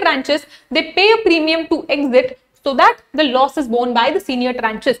junior tranches, they pay a premium to exit so that the loss is borne by the senior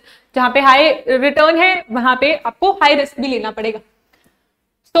tranches. जहाँ पे high return है, वहाँ पे आपको high risk भी लेना पड़ेगा.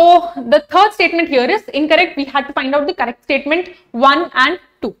 So the third statement here is incorrect. We had to find out the correct statement 1 and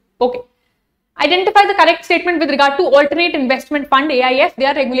 2. Okay. Identify the correct statement with regard to alternate investment fund AIF. They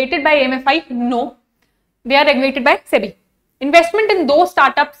are regulated by MFI. No, they are regulated by SEBI. Investment in those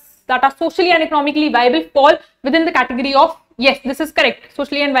startups that are socially and economically viable fall within the category of, yes, this is correct,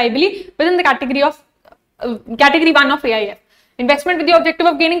 socially and viably within the category of category 1 of AIF. Investment with the objective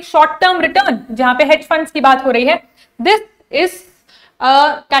of gaining short term return, जहाँ पे hedge funds की बात हो रही है, this is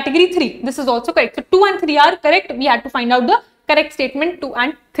category 3. This is also correct. So 2 and 3 are correct. We had to find out the correct statement 2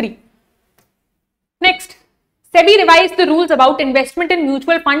 and 3. Next, SEBI revised the rules about investment in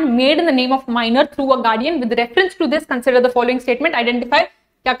mutual fund made in the name of minor through a guardian. With reference to this, consider the following statement. Identify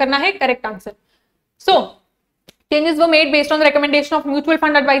क्या करना है, correct answer. So changes were made based on the recommendation of Mutual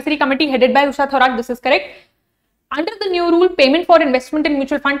Fund Advisory Committee headed by Usha Thorat. This is correct. Under the new rule, payment for investment in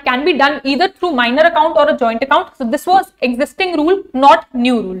mutual fund can be done either through minor account or a joint account. So this was existing rule, not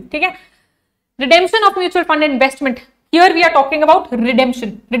new rule. ठीक है. Redemption of mutual fund investment. Here we are talking about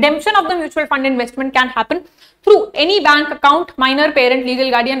redemption. Redemption of the mutual fund investment can happen through any bank account, minor parent, legal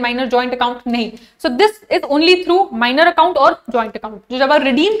guardian, minor joint account नहीं. So this is only through minor account और joint account. जो जब आप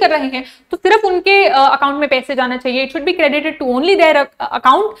redeem कर रहे हैं तो सिर्फ उनके account में पैसे जाना चाहिए. It should be credited to only their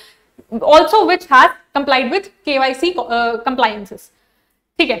account, also which has complied with KYC compliances.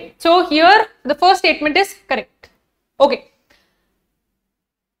 ठीक है. So here the first statement is correct. Okay.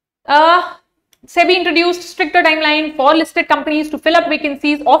 SEBI introduced stricter timeline for listed companies to fill up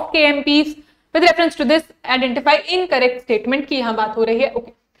vacancies of KMPs. With reference to this, identify incorrect statement की यहाँ बात हो रही है.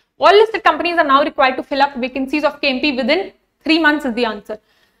 Okay. All listed companies are now required to fill up vacancies of KMP within 3 months is the answer.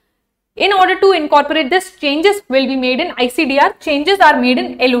 In order to incorporate this, changes will be made in ICDR. Changes are made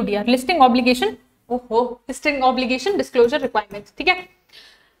in LODR. Listing obligation. Listing obligation disclosure requirements. ठीक है.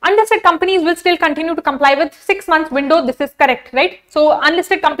 Unlisted companies will still continue to comply with 6 months window. This is correct, right? So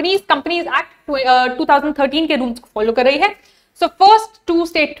unlisted companies Act 2013 के rules को follow कर रही है. So first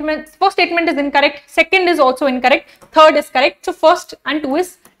statement is incorrect. Second is also incorrect. Third is correct. So first and 2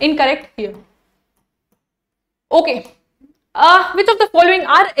 is incorrect here. Okay. Which of the following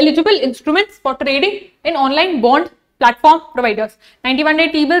are eligible instruments for trading in online bond platform providers? 91-day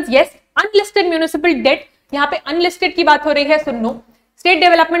T-bills, yes. Unlisted municipal debt. यहाँ पे unlisted की बात हो रही है, so no. State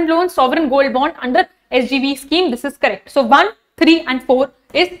development loan, sovereign gold bond under SGB scheme. This is correct. So 1, 3 and 4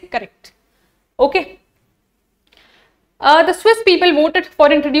 is correct. Okay. The Swiss people voted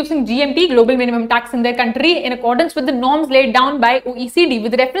for introducing GMT, global minimum tax, in their country in accordance with the norms laid down by OECD.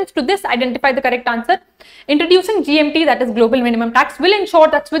 With reference to this, identify the correct answer. Introducing GMT, that is global minimum tax, will ensure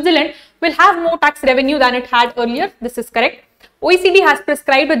that Switzerland will have more tax revenue than it had earlier. This is correct. OECD has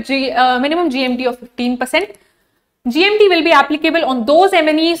prescribed a minimum GMT of 15%. GMT will be applicable on those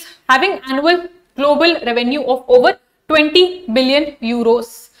MNEs having annual global revenue of over 20 billion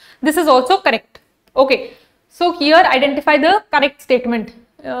euros. This is also correct. Okay. So here identify the correct statement.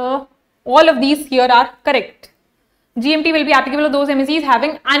 All of these here are correct. GMT will be applicable to those MNCs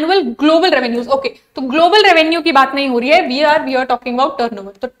having annual global revenues. Okay. तो global revenue की बात नहीं हो रही है. We are talking about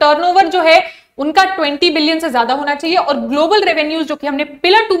turnover. तो turnover जो है उनका 20 बिलियन से ज्यादा होना चाहिए और ग्लोबल रेवेन्यूज जो कि हमने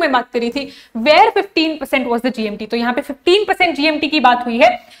पिलर 2 में बात करी थी वेयर 15% वाज द जीएमटी. तो यहाँ पे 15% जीएमटी की बात हुई है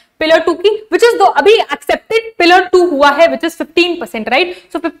पिलर 2 की, विच इज दो अभी एक्सेप्टेड पिलर 2 हुआ है विच इज 15%, राइट.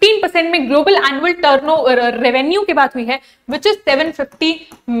 सो 15% में ग्लोबल एनुअल टर्नओवर रेवेन्यू की बात हुई है विच इज 750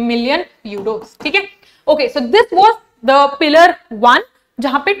 मिलियन यूरोस. ठीक है. Okay. So this was the pillar 1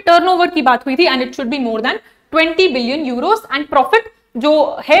 जहां पे टर्नओवर की बात हुई थी and it should be more than 20 billion Euros and profit जो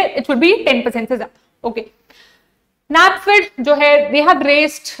है इट शुड बी 10% से ज्यादा. ओके. NABFID जो है they have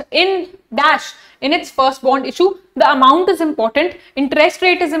raised in dash in its first bond issue. The amount is important, interest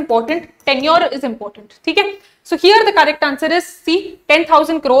rate is important, tenure is important. ठीक है. So here the correct answer is C,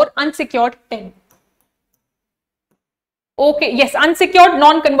 10,000 crore unsecured 10. Okay, yes, unsecured,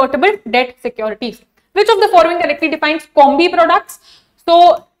 non-convertible debt securities. Which of the following correctly defines combi products?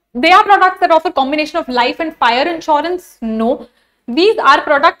 So, they are products that offer combination of life and fire insurance? No. These are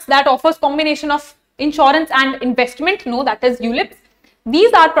products that offers combination of insurance and investment? No, that is ULIPs.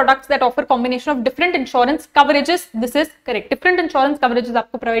 These are products that offer combination of different insurance coverages. This is correct. Different insurance coverages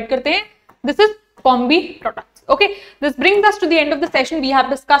आपको provide करते हैं. This is combi products. Okay, this brings us to the end of the session. We have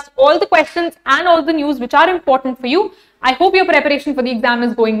discussed all the questions and all the news which are important for you. I hope your preparation for the exam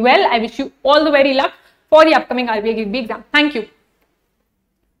is going well. I wish you all the very luck for the upcoming RBI GR B exam. Thank you.